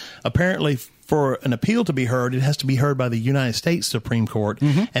 but apparently for an appeal to be heard, it has to be heard by the United States Supreme Court.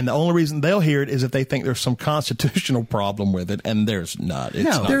 Mm-hmm. And the only reason they'll hear it is if they think there's some constitutional problem with it, and there's not.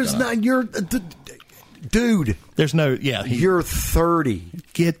 There's not. You're dude. There's no. You're 30.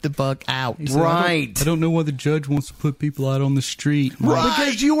 Get the fuck out. Right. I don't know why the judge wants to put people out on the street. Right.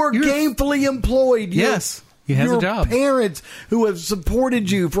 Because you are gainfully employed. Yes. He has a job. Your parents who have supported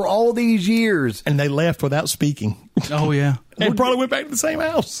you for all these years. And they left without speaking. Oh, yeah. And probably went back to the same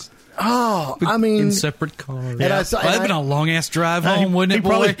house. Oh, I mean. In separate cars. Yeah. That'd been a long-ass drive home, wouldn't it,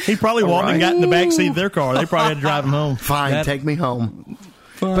 boy? He probably walked and got in the back seat of their car. They probably had to drive him home. Fine, take me home.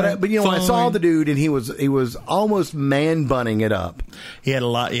 But when I saw the dude, and he was almost man-bunning it up. He had a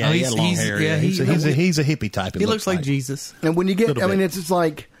lot. Yeah, he had long hair. Yeah, he's a hippie type. He looks like Jesus. And when you get, it's just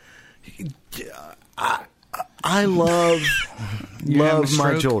like, I love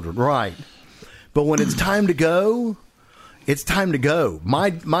my children, right? But when it's time to go, it's time to go. My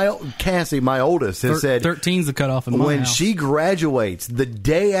Cassie, my oldest, has said 13's the cutoff in my when house. she graduates, the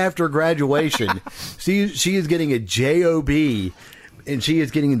day after graduation, she is getting a job, and she is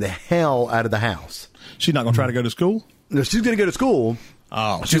getting the hell out of the house. She's not going to try to go to school. No, she's going to go to school.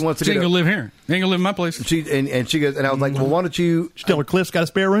 Oh, she wants to go live here. She ain't gonna live in my place. She goes, and I was like, well, why don't you? Still, her Cliff's got a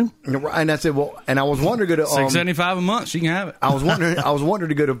spare room. And I said, well, and I was wondering to go to $675 a month. She can have it. I was wondering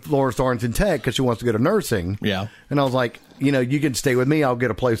to go to Florence Darlington Tech because she wants to go to nursing. Yeah. And I was like, you can stay with me. I'll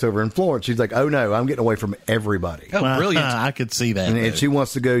get a place over in Florence. She's like, oh no, I'm getting away from everybody. Oh, brilliant! I could see that. And she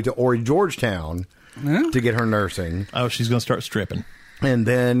wants to go to Ori Georgetown to get her nursing. Oh, she's going to start stripping. And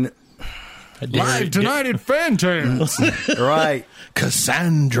then live tonight at Fantasy. Right.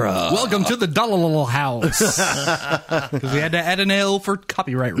 Cassandra. Welcome to the Dollar House. Because we had to add an L for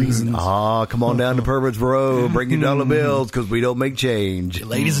copyright reasons. Come on down to Purvis Road. Bring your dollar bills because we don't make change.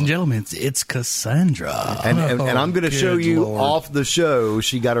 Ladies and gentlemen, it's Cassandra. And I'm going to show you off the show.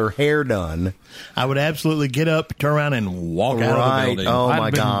 She got her hair done. I would absolutely get up, turn around, and walk out of the building. Oh,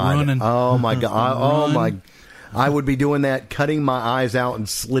 my God. Running. Oh, my God. Oh, my God. I would be doing that, cutting my eyes out and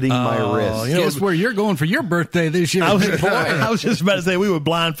slitting my wrists. Guess where you're going for your birthday this year? I was just about to say we would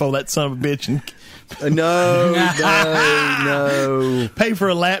blindfold that son of a bitch and no. pay for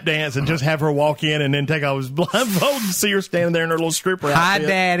a lap dance and just have her walk in and then take off his blindfold and see her standing there in her little stripper outfit. Hi,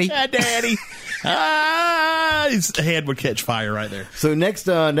 Daddy. Hi, Daddy. His head would catch fire right there. So next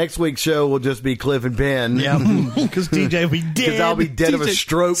week's show will just be Cliff and Ben. Yeah, because TJ will be dead. Because I'll be dead of a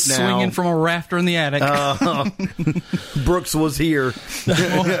stroke now. Swinging from a rafter in the attic. Brooks was here. Just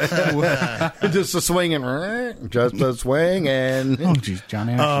a swinging. Just a swinging. Oh, geez, John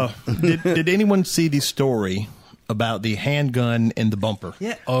Anderson. Did anyone see the story about the handgun in the bumper?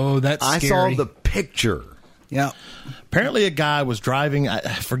 Yeah. Oh, that's scary. I saw the picture. Yeah. Apparently a guy was driving, I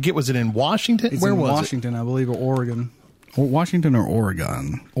forget, was it in Washington? Where was Washington, I believe, or Oregon. Or Washington or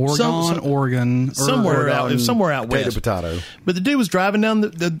Oregon? Oregon. Somewhere out west. Potato. But the dude was driving down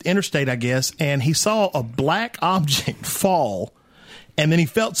the interstate, I guess, and he saw a black object fall And then he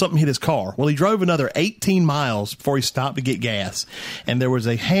felt something hit his car. Well, he drove another 18 miles before he stopped to get gas. And there was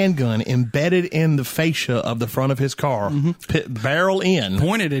a handgun embedded in the fascia of the front of his car, barrel in.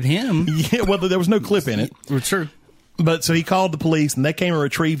 Pointed at him. Yeah, well, there was no clip in it. Sure. But so he called the police, and they came and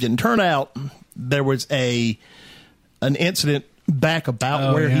retrieved it. And turned out there was an incident back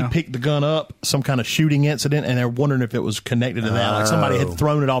about where he picked the gun up, some kind of shooting incident, and they're wondering if it was connected to that. Like somebody had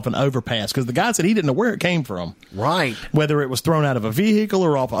thrown it off an overpass, because the guy said he didn't know where it came from. Right. Whether it was thrown out of a vehicle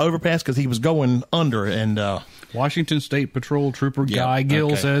or off an overpass, because he was going under. And Washington State Patrol Trooper Guy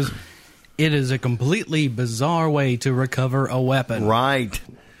Gill says, it is a completely bizarre way to recover a weapon. Right.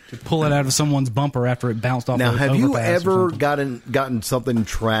 To pull it out of someone's bumper after it bounced off Now, an have overpass. you ever gotten something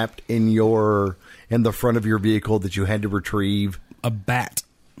trapped in the front of your vehicle that you had to retrieve? A bat.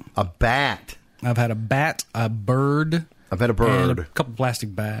 A bat. I've had a bat, a bird. I've had a bird. And a couple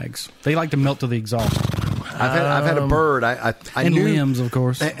plastic bags. They like to melt to the exhaust. I've had a bird. I and knew, limbs, of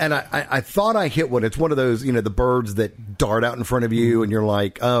course. And I thought I hit one. It's one of those, the birds that dart out in front of you, and you're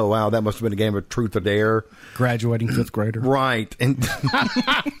like, oh, wow, that must have been a game of truth or dare. Graduating fifth grader. Right. And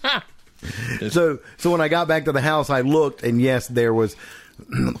so when I got back to the house, I looked, and yes, there was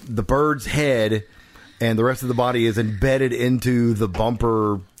the bird's head, and the rest of the body is embedded into the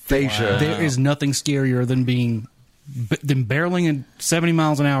bumper fascia. Wow. There is nothing scarier than barreling at 70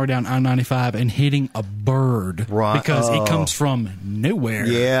 miles an hour down I-95 and hitting a bird. Right. Because it comes from nowhere.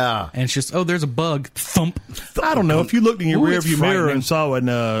 Yeah. And it's just, there's a bug. Thump. I don't know. If you looked in your rearview mirror frightening. and saw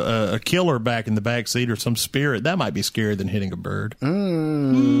a killer back in the back seat or some spirit, that might be scarier than hitting a bird.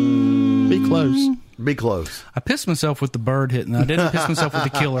 Be close. Be close. I pissed myself with the bird hitting. I didn't piss myself with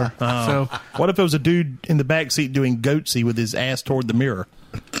the killer. So what if it was a dude in the back seat doing goatsy with his ass toward the mirror?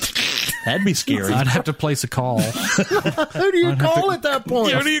 That'd be scary. I'd have to place a call. Who do you call at that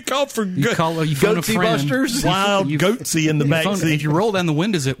point? Who do you call for You phone a Goatsy friend. Busters? Wild goatsy in the back seat. If you roll down the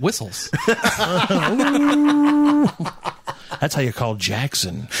windows, it whistles. That's how you call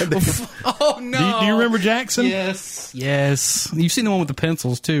Jackson. Oh, no. Do you remember Jackson? Yes. You've seen the one with the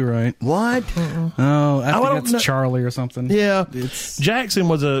pencils, too, right? What? Oh, I think don't that's know. Charlie or something. Yeah. Jackson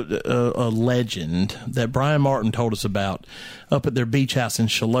was a legend that Brian Martin told us about up at their beach house in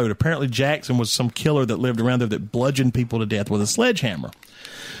Charlotte. Apparently, Jackson was some killer that lived around there that bludgeoned people to death with a sledgehammer.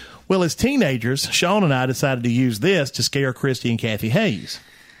 Well, as teenagers, Sean and I decided to use this to scare Christy and Kathy Hayes.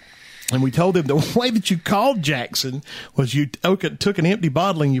 And we told them the way that you called Jackson was you took an empty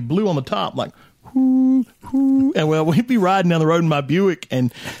bottle and you blew on the top like, whoo, whoo. And well, we'd be riding down the road in my Buick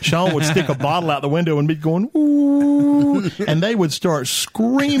and Sean would stick a bottle out the window and be going, ooh. And they would start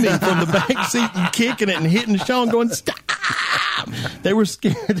screaming from the back seat and kicking it and hitting Sean going, stop. They were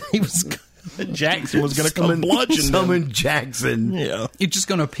scared Jackson was going to come bludgeon them. Summon Jackson. Yeah. It's just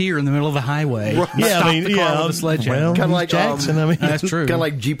going to appear in the middle of the highway. Right. Yeah, Stop I mean, the car with a sledgehammer. well, Kind of like Jackson. That's true. Kind of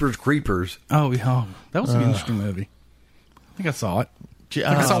like Jeepers Creepers. Oh, that was an interesting movie. I think I saw it.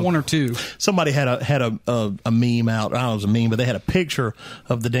 I saw one or two. Somebody had a meme out. I don't know if it was a meme, but they had a picture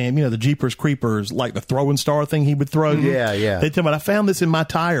of the damn, the Jeepers Creepers, like the throwing star thing he would throw. Yeah. They tell me, I found this in my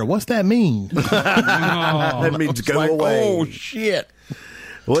tire. What's that mean? That means go away. Oh, shit.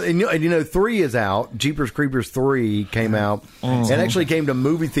 Well, and 3 is out. Jeepers Creepers 3 came out. It actually came to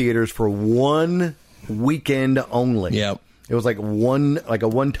movie theaters for one weekend only. Yep. It was like a one-time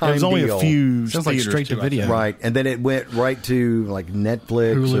deal. It was only a few. Sounds like straight to video. Right, and then it went right to like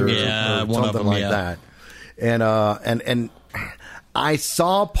Netflix Hulu. or one of something them, like that. And I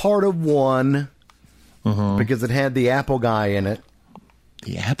saw part of one because it had the Apple guy in it.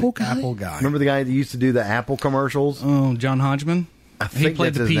 The Apple guy? Apple guy. Remember the guy that used to do the Apple commercials? Oh, John Hodgman? I think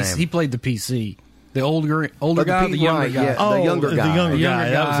played that's the his PC. name. He played the PC. The older guy, the younger right, guy. yeah. The younger guy. The younger Younger guy.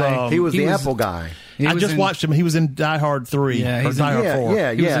 That guy. was, He was He the was- Apple guy. I just watched him. He was in Die Hard 3. Yeah, or he's Die in- Hard 4.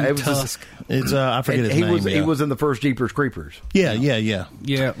 Yeah. He was in It was Tusk. It's I forget his he name. He was in the first Jeepers Creepers. Yeah. Yeah,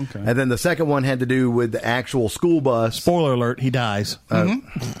 okay. And then the second one had to do with the actual school bus. Spoiler alert: he dies.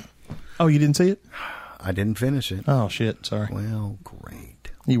 Oh, you didn't see it? I didn't finish it. Oh shit! Sorry, Well,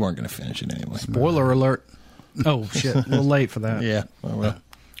 great. you weren't going to finish it anyway. Spoiler alert. Oh, shit. A little late for that. Yeah. Oh, well.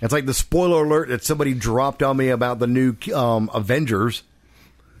 It's like the spoiler alert that somebody dropped on me about the new Avengers.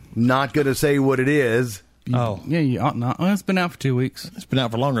 Not going to say what it is. Oh, Yeah, you ought not. Well, it's been out for 2 weeks. it's been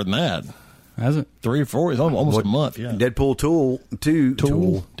out for longer than that. Has it? 3 or 4. It's almost a month. Yeah. Deadpool Tool.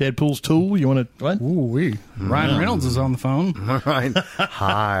 Deadpool's Tool. You want to what? Ooh-wee. Ryan Reynolds is on the phone. All right.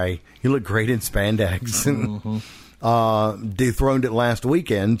 Hi. You look great in spandex. Dethroned it last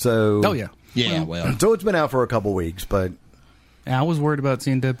weekend, so... Oh, yeah. Yeah. Well. So it's been out for a couple weeks, but... I was worried about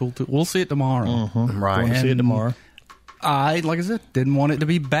seeing Deadpool 2. We'll see it tomorrow. Right. We'll see it tomorrow. like I said, didn't want it to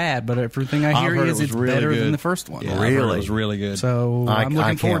be bad, but everything I hear is it's really better good. than the first one. Yeah, it was really good. So I'm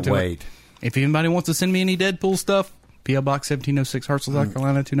looking forward to wait. it. If anybody wants to send me any Deadpool stuff, P.O. Box 1706, Hartsville, South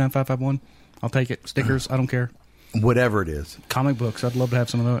Carolina 29551. I'll take it. Stickers, I don't care. Whatever it is. Comic books, I'd love to have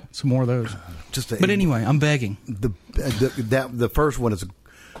some more of those. Just but anyway, I'm begging. The first one is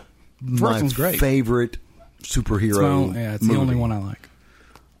my one's great. favorite superhero. It's the only one I like.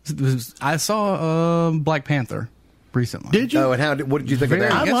 I saw Black Panther recently. Did you? Oh, and what did you think of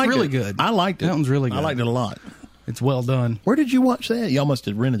that? That's really good. I liked it. That one's really good. I liked it a lot. It's well done. Where did you watch that? Y'all must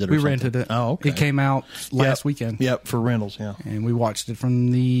have rented it or We something. rented it. Oh, okay. It came out last weekend. Yep, for rentals, yeah. And we watched it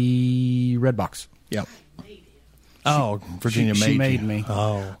from the Redbox. Yep. Oh, Virginia She made made me.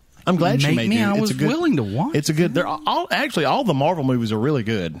 Oh. I'm glad she made me. you. I It's was a good, willing to watch. It's a good. They're all the Marvel movies are really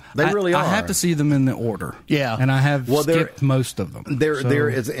good. They really are. I have to see them in the order. Yeah. And I have Well, skipped most of them. There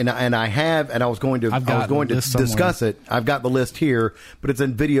is, and I was going to discuss it. I've got the list here, but it's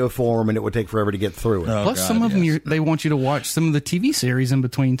in video form, and it would take forever to get through it. Oh, Plus, God, some of yes. them they want you to watch some of the TV series in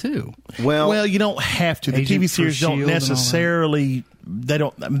between too. Well, you don't have to. The Agent TV series for don't S.H.I.E.L.D. and all that. necessarily. They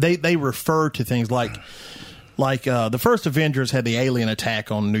don't. They refer to things like the first Avengers had the alien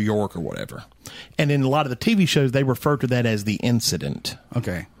attack on New York or whatever, and in a lot of the TV shows they refer to that as the incident.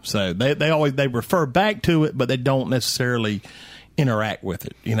 Okay. So they refer back to it, but they don't necessarily interact with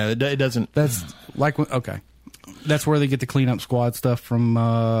it. You know, it doesn't. That's like okay. That's where they get the cleanup squad stuff from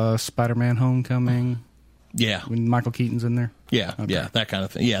Spider-Man: Homecoming. Yeah. When Michael Keaton's in there. Yeah, Okay. yeah, that kind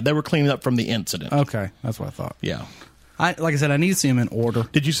of thing. Yeah, they were cleaning up from the incident. Okay, that's what I thought. Yeah. Like I said, I need to see them in order.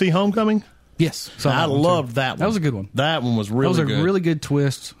 Did you see Homecoming? Yes, I loved that one. That was a good one. That one was really That was good. a really good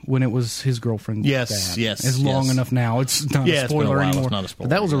twist when it was his girlfriend's Yes, dad. yes, It's long yes. enough now. It's not Yeah, a it's been a spoiler while. anymore. It's not a spoiler.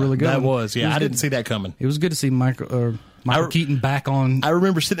 But that was a really good That one. was, yeah. It I good. didn't see that coming. It was good to see Michael Keaton back on. I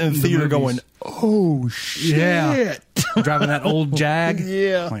remember sitting in the theater going, movies. "Oh shit!" Yeah. Driving that old Jag.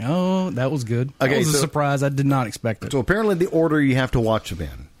 Yeah. Like, oh, that was good. That Okay, was a so- surprise. I did not expect it. So apparently, the order you have to watch them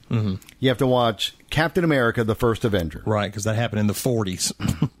in. Mm-hmm. You have to watch Captain America: The First Avenger, Right, because that happened in the 40s.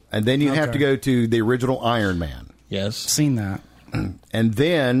 and then you have Okay. to go to the original Iron Man, Yes. Seen that. and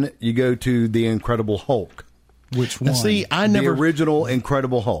then you go to the Incredible Hulk, Which Now, one? see, I never. the original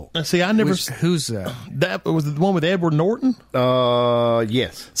Incredible Hulk. I never. Who's that? That was the one with Edward Norton.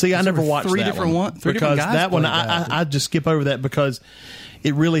 Yes. See, I There never were watched three that different one three because different guys that one played that. I just skip over that because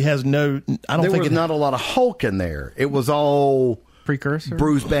it really has no. I don't There think was it. not a lot of Hulk in there. It was all Precursor?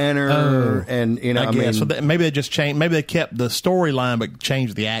 Bruce Banner, and I guess so maybe they just changed. Maybe they kept the storyline but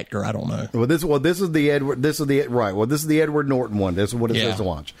changed the actor. I don't know. this is the Edward. This is the right. Well, this is the Edward Norton one. This is what it Yeah. says to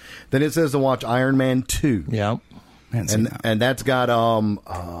watch. Then it says to watch Iron Man 2. Yeah, and that's got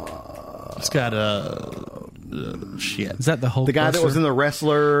it's got shit. Is that the Hulk? the guy that was in the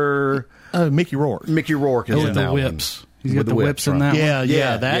Wrestler, Mickey Rourke. Mickey Rourke, is in with the that whips? one. He's got With the whips in right. that Yeah, one.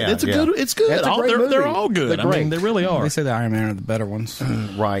 yeah, that it's a good. It's good. That's a great movie. They're all good. They're I mean, great. they really are. They say the Iron Man are the better ones.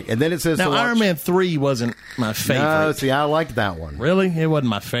 Right, and then it says Now, to watch, Iron Man 3 wasn't my favorite. No, see, I liked that one. Really, it wasn't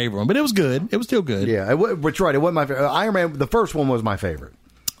my favorite one, but it was good. It was still good. Yeah, which right, it wasn't my favorite. Iron Man, the first one was my favorite,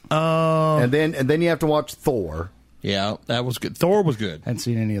 and then you have to watch Thor, Yeah, that was good. Thor was good. Hadn't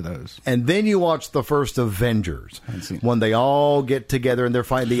seen any of those. and then you watch the first Avengers Hadn't seen it. when they all get together and they're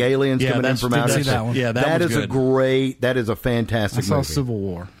fighting the aliens Yeah, coming in that's- from did outer see space. that one. Yeah, that was is good. that is a I fantastic saw movie. Civil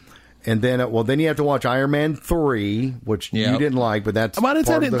War. And then then you have to watch Iron Man 3, which Yeah. you didn't like, but that's Well,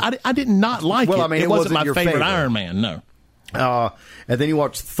 I did not like Well, it. I mean, it it wasn't wasn't my your favorite favorite. Iron Man. No. and then you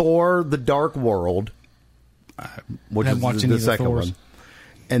watch Thor: The Dark World, which haven't is watched the any of the second Thors. one.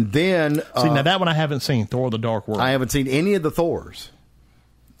 And then See, now that one I haven't seen. Thor: The Dark World. I haven't seen any of the Thors.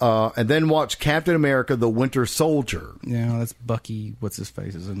 And then watch Captain America: The Winter Soldier, Yeah, that's Bucky. What's his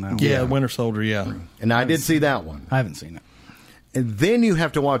face is in that one. Yeah, Winter Soldier. Yeah. and I did see that one. I haven't seen it. And then you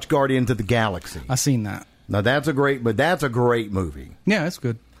have to watch Guardians of the Galaxy. I seen that. Now that's a great movie. Yeah, it's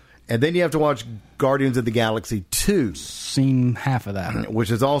good. And then you have to watch Guardians of the Galaxy 2, Seen half of that.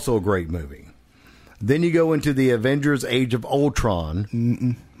 which is also a great movie. Then you go into the Avengers: Age of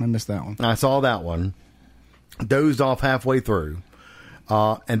Ultron. I missed that one. I saw that one. Dozed off halfway through.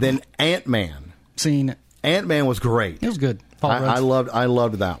 And then Ant-Man. Seen it. Ant-Man was great. It was good. Paul I Rudd.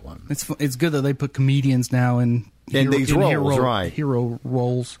 loved that one. It's good that they put comedians now in these roles, right. Hero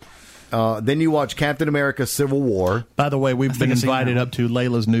roles. Then you watch Captain America: Civil War. By the way, we've been think I've seen invited that up to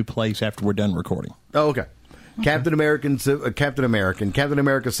Layla's new place after we're done recording. Oh, okay. Captain America: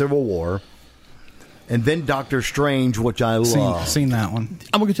 Civil War. And then Doctor Strange, which I love. Seen that one.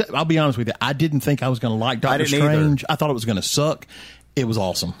 I'll be honest with you. I didn't think I was going to like Doctor didn't either. Strange. I thought it was going to suck. It was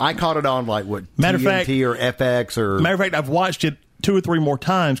awesome. I caught it on like what Matter of TNT fact- or FX or Matter of fact, I've watched it 2 or 3 more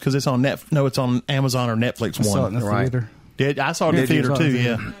times because it's on it's on Amazon or Netflix. I saw it in the theater. I saw it in the theater too.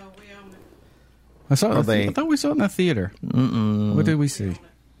 Yeah. No, we own it. I thought we saw it in the theater. What did we see?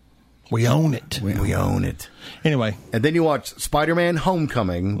 We own it. We own it. Anyway, and then you watch Spider-Man: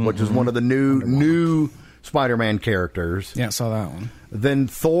 Homecoming, which is one of the new Spider-Man characters. Yeah, I saw that one. Then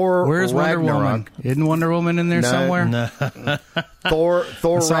Thor. Where's Ragnarok. Wonder Woman? Isn't Wonder Woman in there somewhere? No. Thor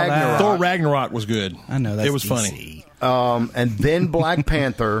Ragnarok. Thor Ragnarok was good. I know that. It was DC. funny. And then Black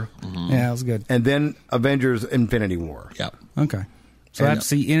Panther. Yeah, it was good. And then Avengers: Infinity War. Yeah. Okay. So I've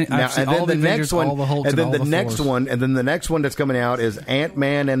seen all the Avengers, all the Hulks, and then all the next Thors. one, and then the next one that's coming out is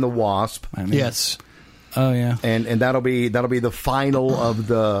Ant-Man and the Wasp. Yes. Oh yeah. And that'll be the final of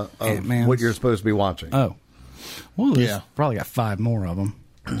what you're supposed to be watching. Oh. Well, probably got 5 more of them.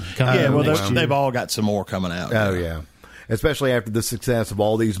 They've all got some more coming out. Oh yeah. Especially after the success of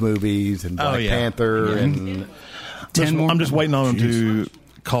all these movies and Black Panther and 10 more. I'm just waiting on them to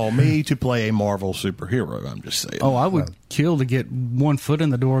call me to play a Marvel superhero. I'm just saying. Oh, I would kill to get one foot in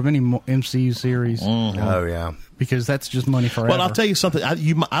the door of any MCU series. Oh yeah, because that's just money forever. Well, I'll tell you something.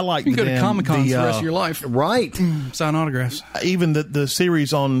 I like. You can go to Comic-Con for the rest of your life, right? Sign autographs. Even the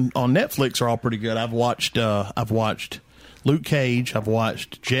series on Netflix are all pretty good. I've watched Luke Cage. I've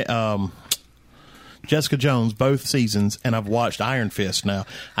watched Jessica Jones, both seasons, and I've watched Iron Fist. Now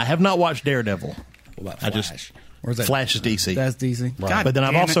I have not watched Daredevil. What about Flash? Where's that? Flash is DC. That's DC. Right. But then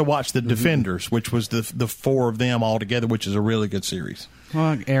I've also watched The Defenders, which was the 4 of them all together, which is a really good series.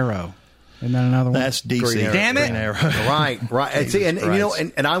 Well, Arrow. Isn't that another one? That's DC. Damn it. Green Arrow. Right. And see, and you know,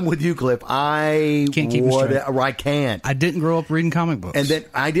 and I'm with you, Cliff. I can't keep it straight. I can't. I didn't grow up reading comic books. And then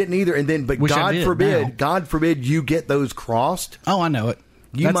I didn't either. And then, but Wish I did now. God forbid you get those crossed. Oh, I know it.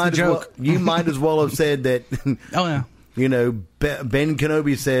 That's the joke. You might as well have said that. Oh yeah. You know, Ben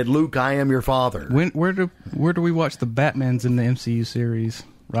Kenobi said, "Luke, I am your father." Where do we watch the Batmans in the MCU series?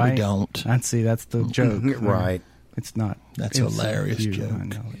 Right? We don't. I'd see that's the joke, right? It's not. That's a hilarious joke. I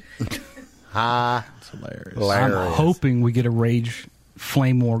know it. It's hilarious. I'm hoping we get a rage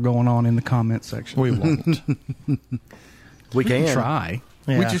flame war going on in the comment section. We won't. We can try.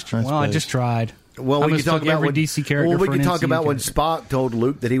 Yeah, I just tried. Well, we can talk about every DC character. Well, we for can an talk MCU about when character. Spock told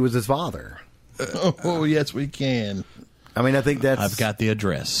Luke that he was his father. Oh yes, we can. I mean, I think that's. I've got the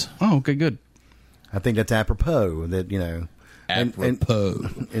address. Oh, okay, good. I think that's apropos. That Apropos.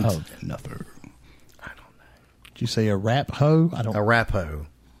 Oh, nothing. I don't know. Did you say a rap hoe? I don't. A rapo.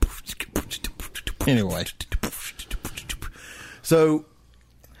 Anyway. So,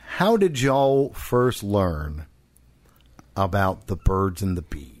 how did y'all first learn about the birds and the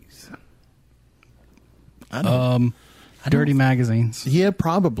bees? Dirty magazines. Yeah,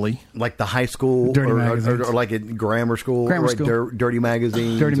 probably. Like the high school, Dirty magazines. or like at grammar school, Grammar right? school. Dirty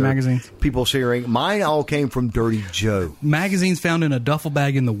magazines, Dirty or magazines. People sharing. Mine all came from Dirty Joe. Magazines found in a duffel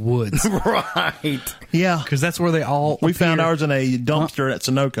bag in the woods. Right. Yeah. Because that's where they all We appear. found ours in a dumpster at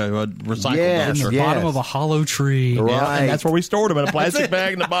Sunoco, a recycle Yes, dumpster. in the bottom of a hollow tree. Right. Yeah, and that's where we stored them, in a plastic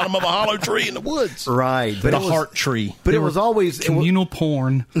bag in the bottom of a hollow tree in the woods. Right. But The it was, heart tree. But it was always Communal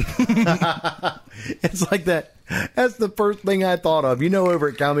porn. It's like that. That's the first thing I thought of. You know, over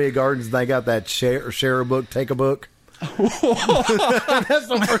at Camellia Gardens, they got that share a book, take a book. That's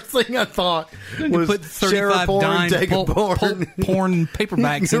the first thing I thought was Put share a 35 porn, dime take a porn. porn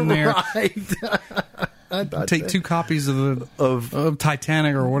paperbacks in there. Right. I thought Take that. 2 copies of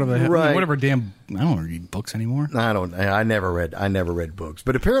Titanic or whatever Right. whatever damn. I don't read books anymore. I never read books.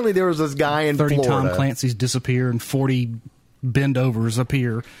 But apparently there was this guy in 30 Florida. Tom Clancy's disappear and 40 bend overs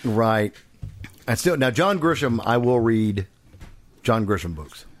appear. Right. Now John Grisham, I will read John Grisham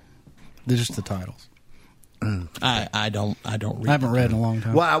books. They're just the titles. I don't read. I haven't read in a long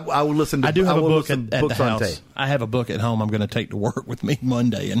time. Well, I will listen to. I do have a will book listen at books the on tape. house. I have a book at home I'm going to take to work with me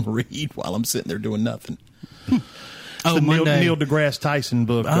Monday and read while I'm sitting there doing nothing. Oh, the Monday. Neil deGrasse Tyson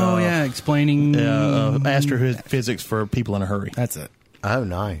book. Oh, yeah, explaining astrophysics for people in a hurry. That's it. Oh,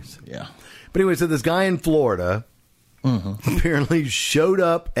 nice. Yeah. But anyway, so this guy in Florida apparently showed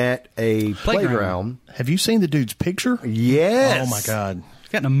up at a playground. Have you seen the dude's picture? Yes. Oh my God. He's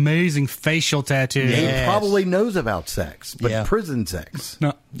got an amazing facial tattoo. He Yes. probably knows about sex, but Yeah. prison sex.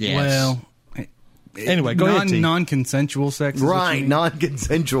 No, Yes. Well, Anyway, go ahead, T. Non-consensual sex. is what you Right, mean.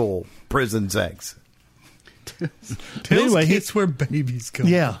 non-consensual prison sex. Anyway, he- it's where babies come.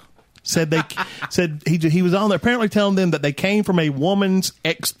 Yeah. Said he was on there apparently telling them that they came from a woman's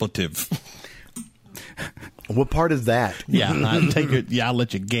expletive. What part is that? Yeah, I'll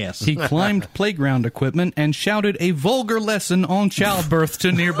let you guess. He climbed playground equipment and shouted a vulgar lesson on childbirth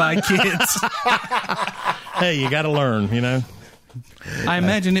to nearby kids. Hey, you got to learn, you know. I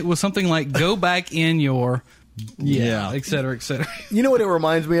imagine it was something like, go back in your Yeah. et cetera, et cetera. You know what it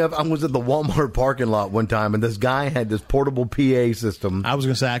reminds me of? I was at the Walmart parking lot one time, and this guy had this portable PA system. I was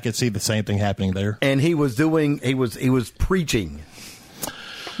going to say I could see the same thing happening there. And he was preaching.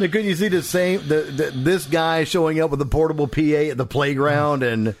 Now, couldn't you see this guy showing up with a portable PA at the playground?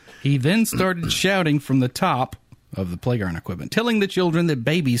 And he then started shouting from the top of the playground equipment, telling the children that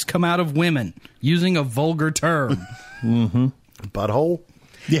babies come out of women, using a vulgar term. Butthole?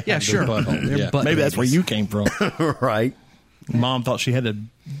 Yeah, sure. Yeah. Maybe that's where you came from. Right. Mom thought she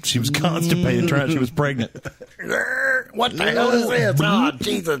was constipated, trying she was pregnant. What the hell is this? Oh,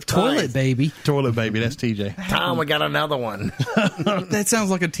 Jesus Toilet Christ. baby. Toilet baby, that's TJ. Tom, we got another one. That sounds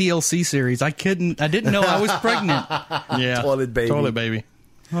like a TLC series. I didn't know I was pregnant. Yeah. Toilet baby. Toilet baby.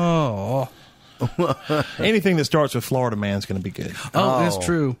 Oh. Anything that starts with Florida Man is going to be good. Oh, that's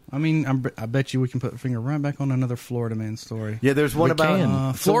true. I mean, I bet you we can put a finger right back on another Florida Man story. Yeah, there's one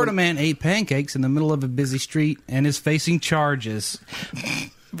about... Florida man ate pancakes in the middle of a busy street and is facing charges.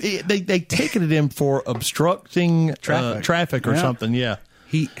 They ticketed him for obstructing traffic or something, yeah.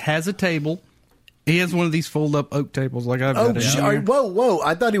 He has a table. He has one of these fold-up oak tables like I've got. Whoa.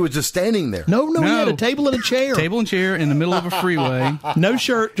 I thought he was just standing there. No, he had a table and a chair. Table and chair in the middle of a freeway. No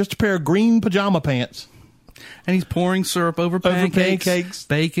shirt, just a pair of green pajama pants. And he's pouring syrup over pancakes,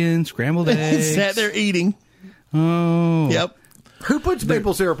 bacon, scrambled eggs. Sat there eating. Oh. Yep. Who puts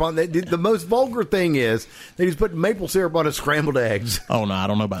maple syrup on that? The most vulgar thing is they just put maple syrup on his scrambled eggs. Oh, no, I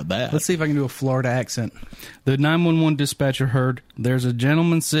don't know about that. Let's see if I can do a Florida accent. The 911 dispatcher heard, there's a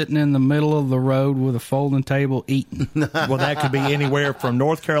gentleman sitting in the middle of the road with a folding table eating. Well, that could be anywhere from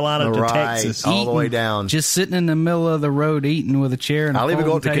North Carolina to Texas. All the way down. Just sitting in the middle of the road eating with a chair and a folding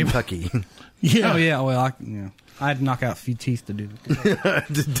table. I'll even go up to Kentucky. Yeah. Oh, yeah. Well, I'd knock out a few teeth to do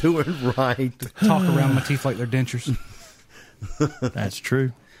it. To do it right. Talk around my teeth like they're dentures. That's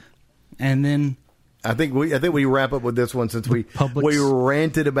true. And then I think we wrap up with this one since we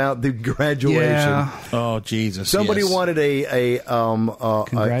ranted about the graduation. Yeah. Oh Jesus! Somebody wanted a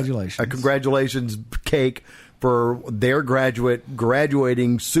congratulations cake for their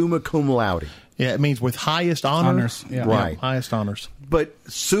graduating summa cum laude. Yeah, it means with highest honors. Yeah. Right. Yeah, highest honors. But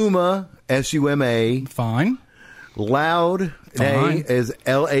summa, SUMA, fine. Laude, Fine. is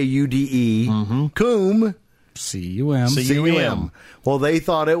LAUDE, cum. CUM. Well, they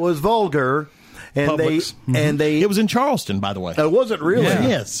thought it was vulgar, and it was in Charleston, by the way. It wasn't really. Yeah.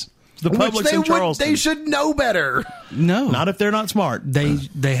 Yes, the Publix in Charleston. They should know better. No, not if they're not smart.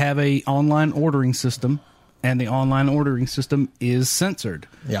 They have a online ordering system, and the online ordering system is censored.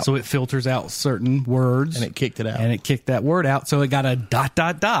 Yep. So it filters out certain words, and it kicked it out. And it kicked that word out, so it got a ...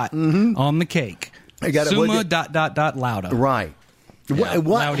 on the cake. It got Summa ... Lauda. Right. Yeah.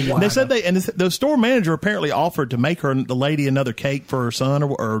 What? They said the store manager apparently offered to make the lady another cake for her son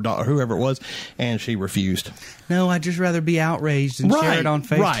or whoever it was, and she refused. No, I'd just rather be outraged and share it on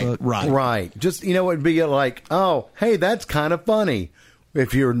Facebook. Right. Just, it'd be like, oh, hey, that's kind of funny.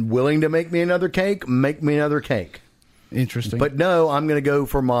 If you're willing to make me another cake, make me another cake. Interesting. But no, I'm going to go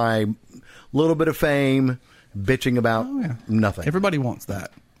for my little bit of fame, bitching about nothing. Everybody wants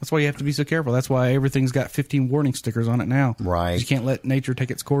that. That's why you have to be so careful. That's why everything's got 15 warning stickers on it now. Right. You can't let nature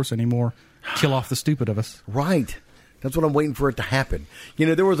take its course anymore. Kill off the stupid of us. Right. That's what I'm waiting for it to happen.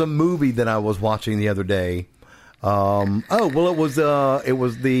 There was a movie that I was watching the other day. It was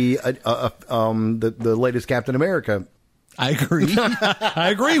the latest Captain America. I agree. I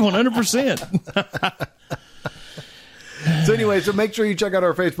agree 100%. So anyway, make sure you check out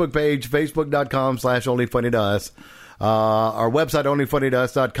our Facebook page, facebook.com/onlyfunnytous. Our website,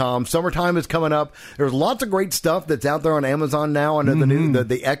 onlyfunnytous.com. Summertime is coming up. There's lots of great stuff that's out there on Amazon now. I know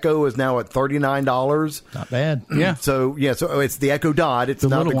the Echo is now at $39. Not bad. Yeah. So it's the Echo Dot. It's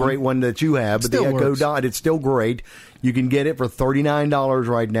not the great one that you have, but the Echo Dot, it's still great. You can get it for $39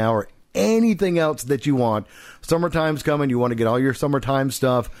 right now, or anything else that you want. Summertime's coming. You want to get all your summertime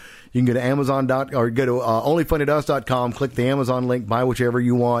stuff. You can go to Amazon or go to onlyfunnytous.com, click the Amazon link, buy whichever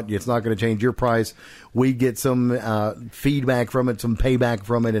you want. It's not going to change your price. We get some feedback from it, some payback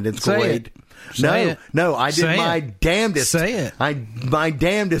from it, and it's great. No, I did my damnedest. Say it. My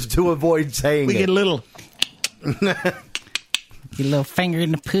damnedest to avoid saying it. We get a little. Get a little finger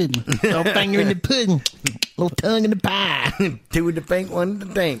in the pudding. Little finger in the pudding. Little tongue in the pie. Two in the pink, one in the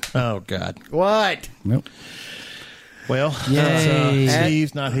think. Oh, God. What? Nope. Well,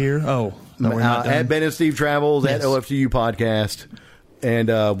 Steve's not here. Oh, no, we're not done. At Ben and Steve Travels, at OFTU Podcast.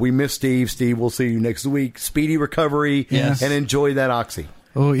 And we miss Steve. Steve, we'll see you next week. Speedy recovery. Yes. And enjoy that Oxy.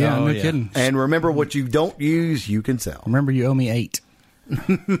 Oh, yeah. No kidding. And remember, what you don't use, you can sell. Remember, you owe me 8.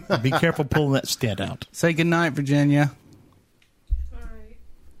 Be careful pulling that stent out. Say goodnight, Virginia. All right.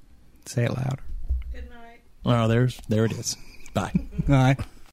 Say it louder. Good night. Oh, there it is. Bye. All right.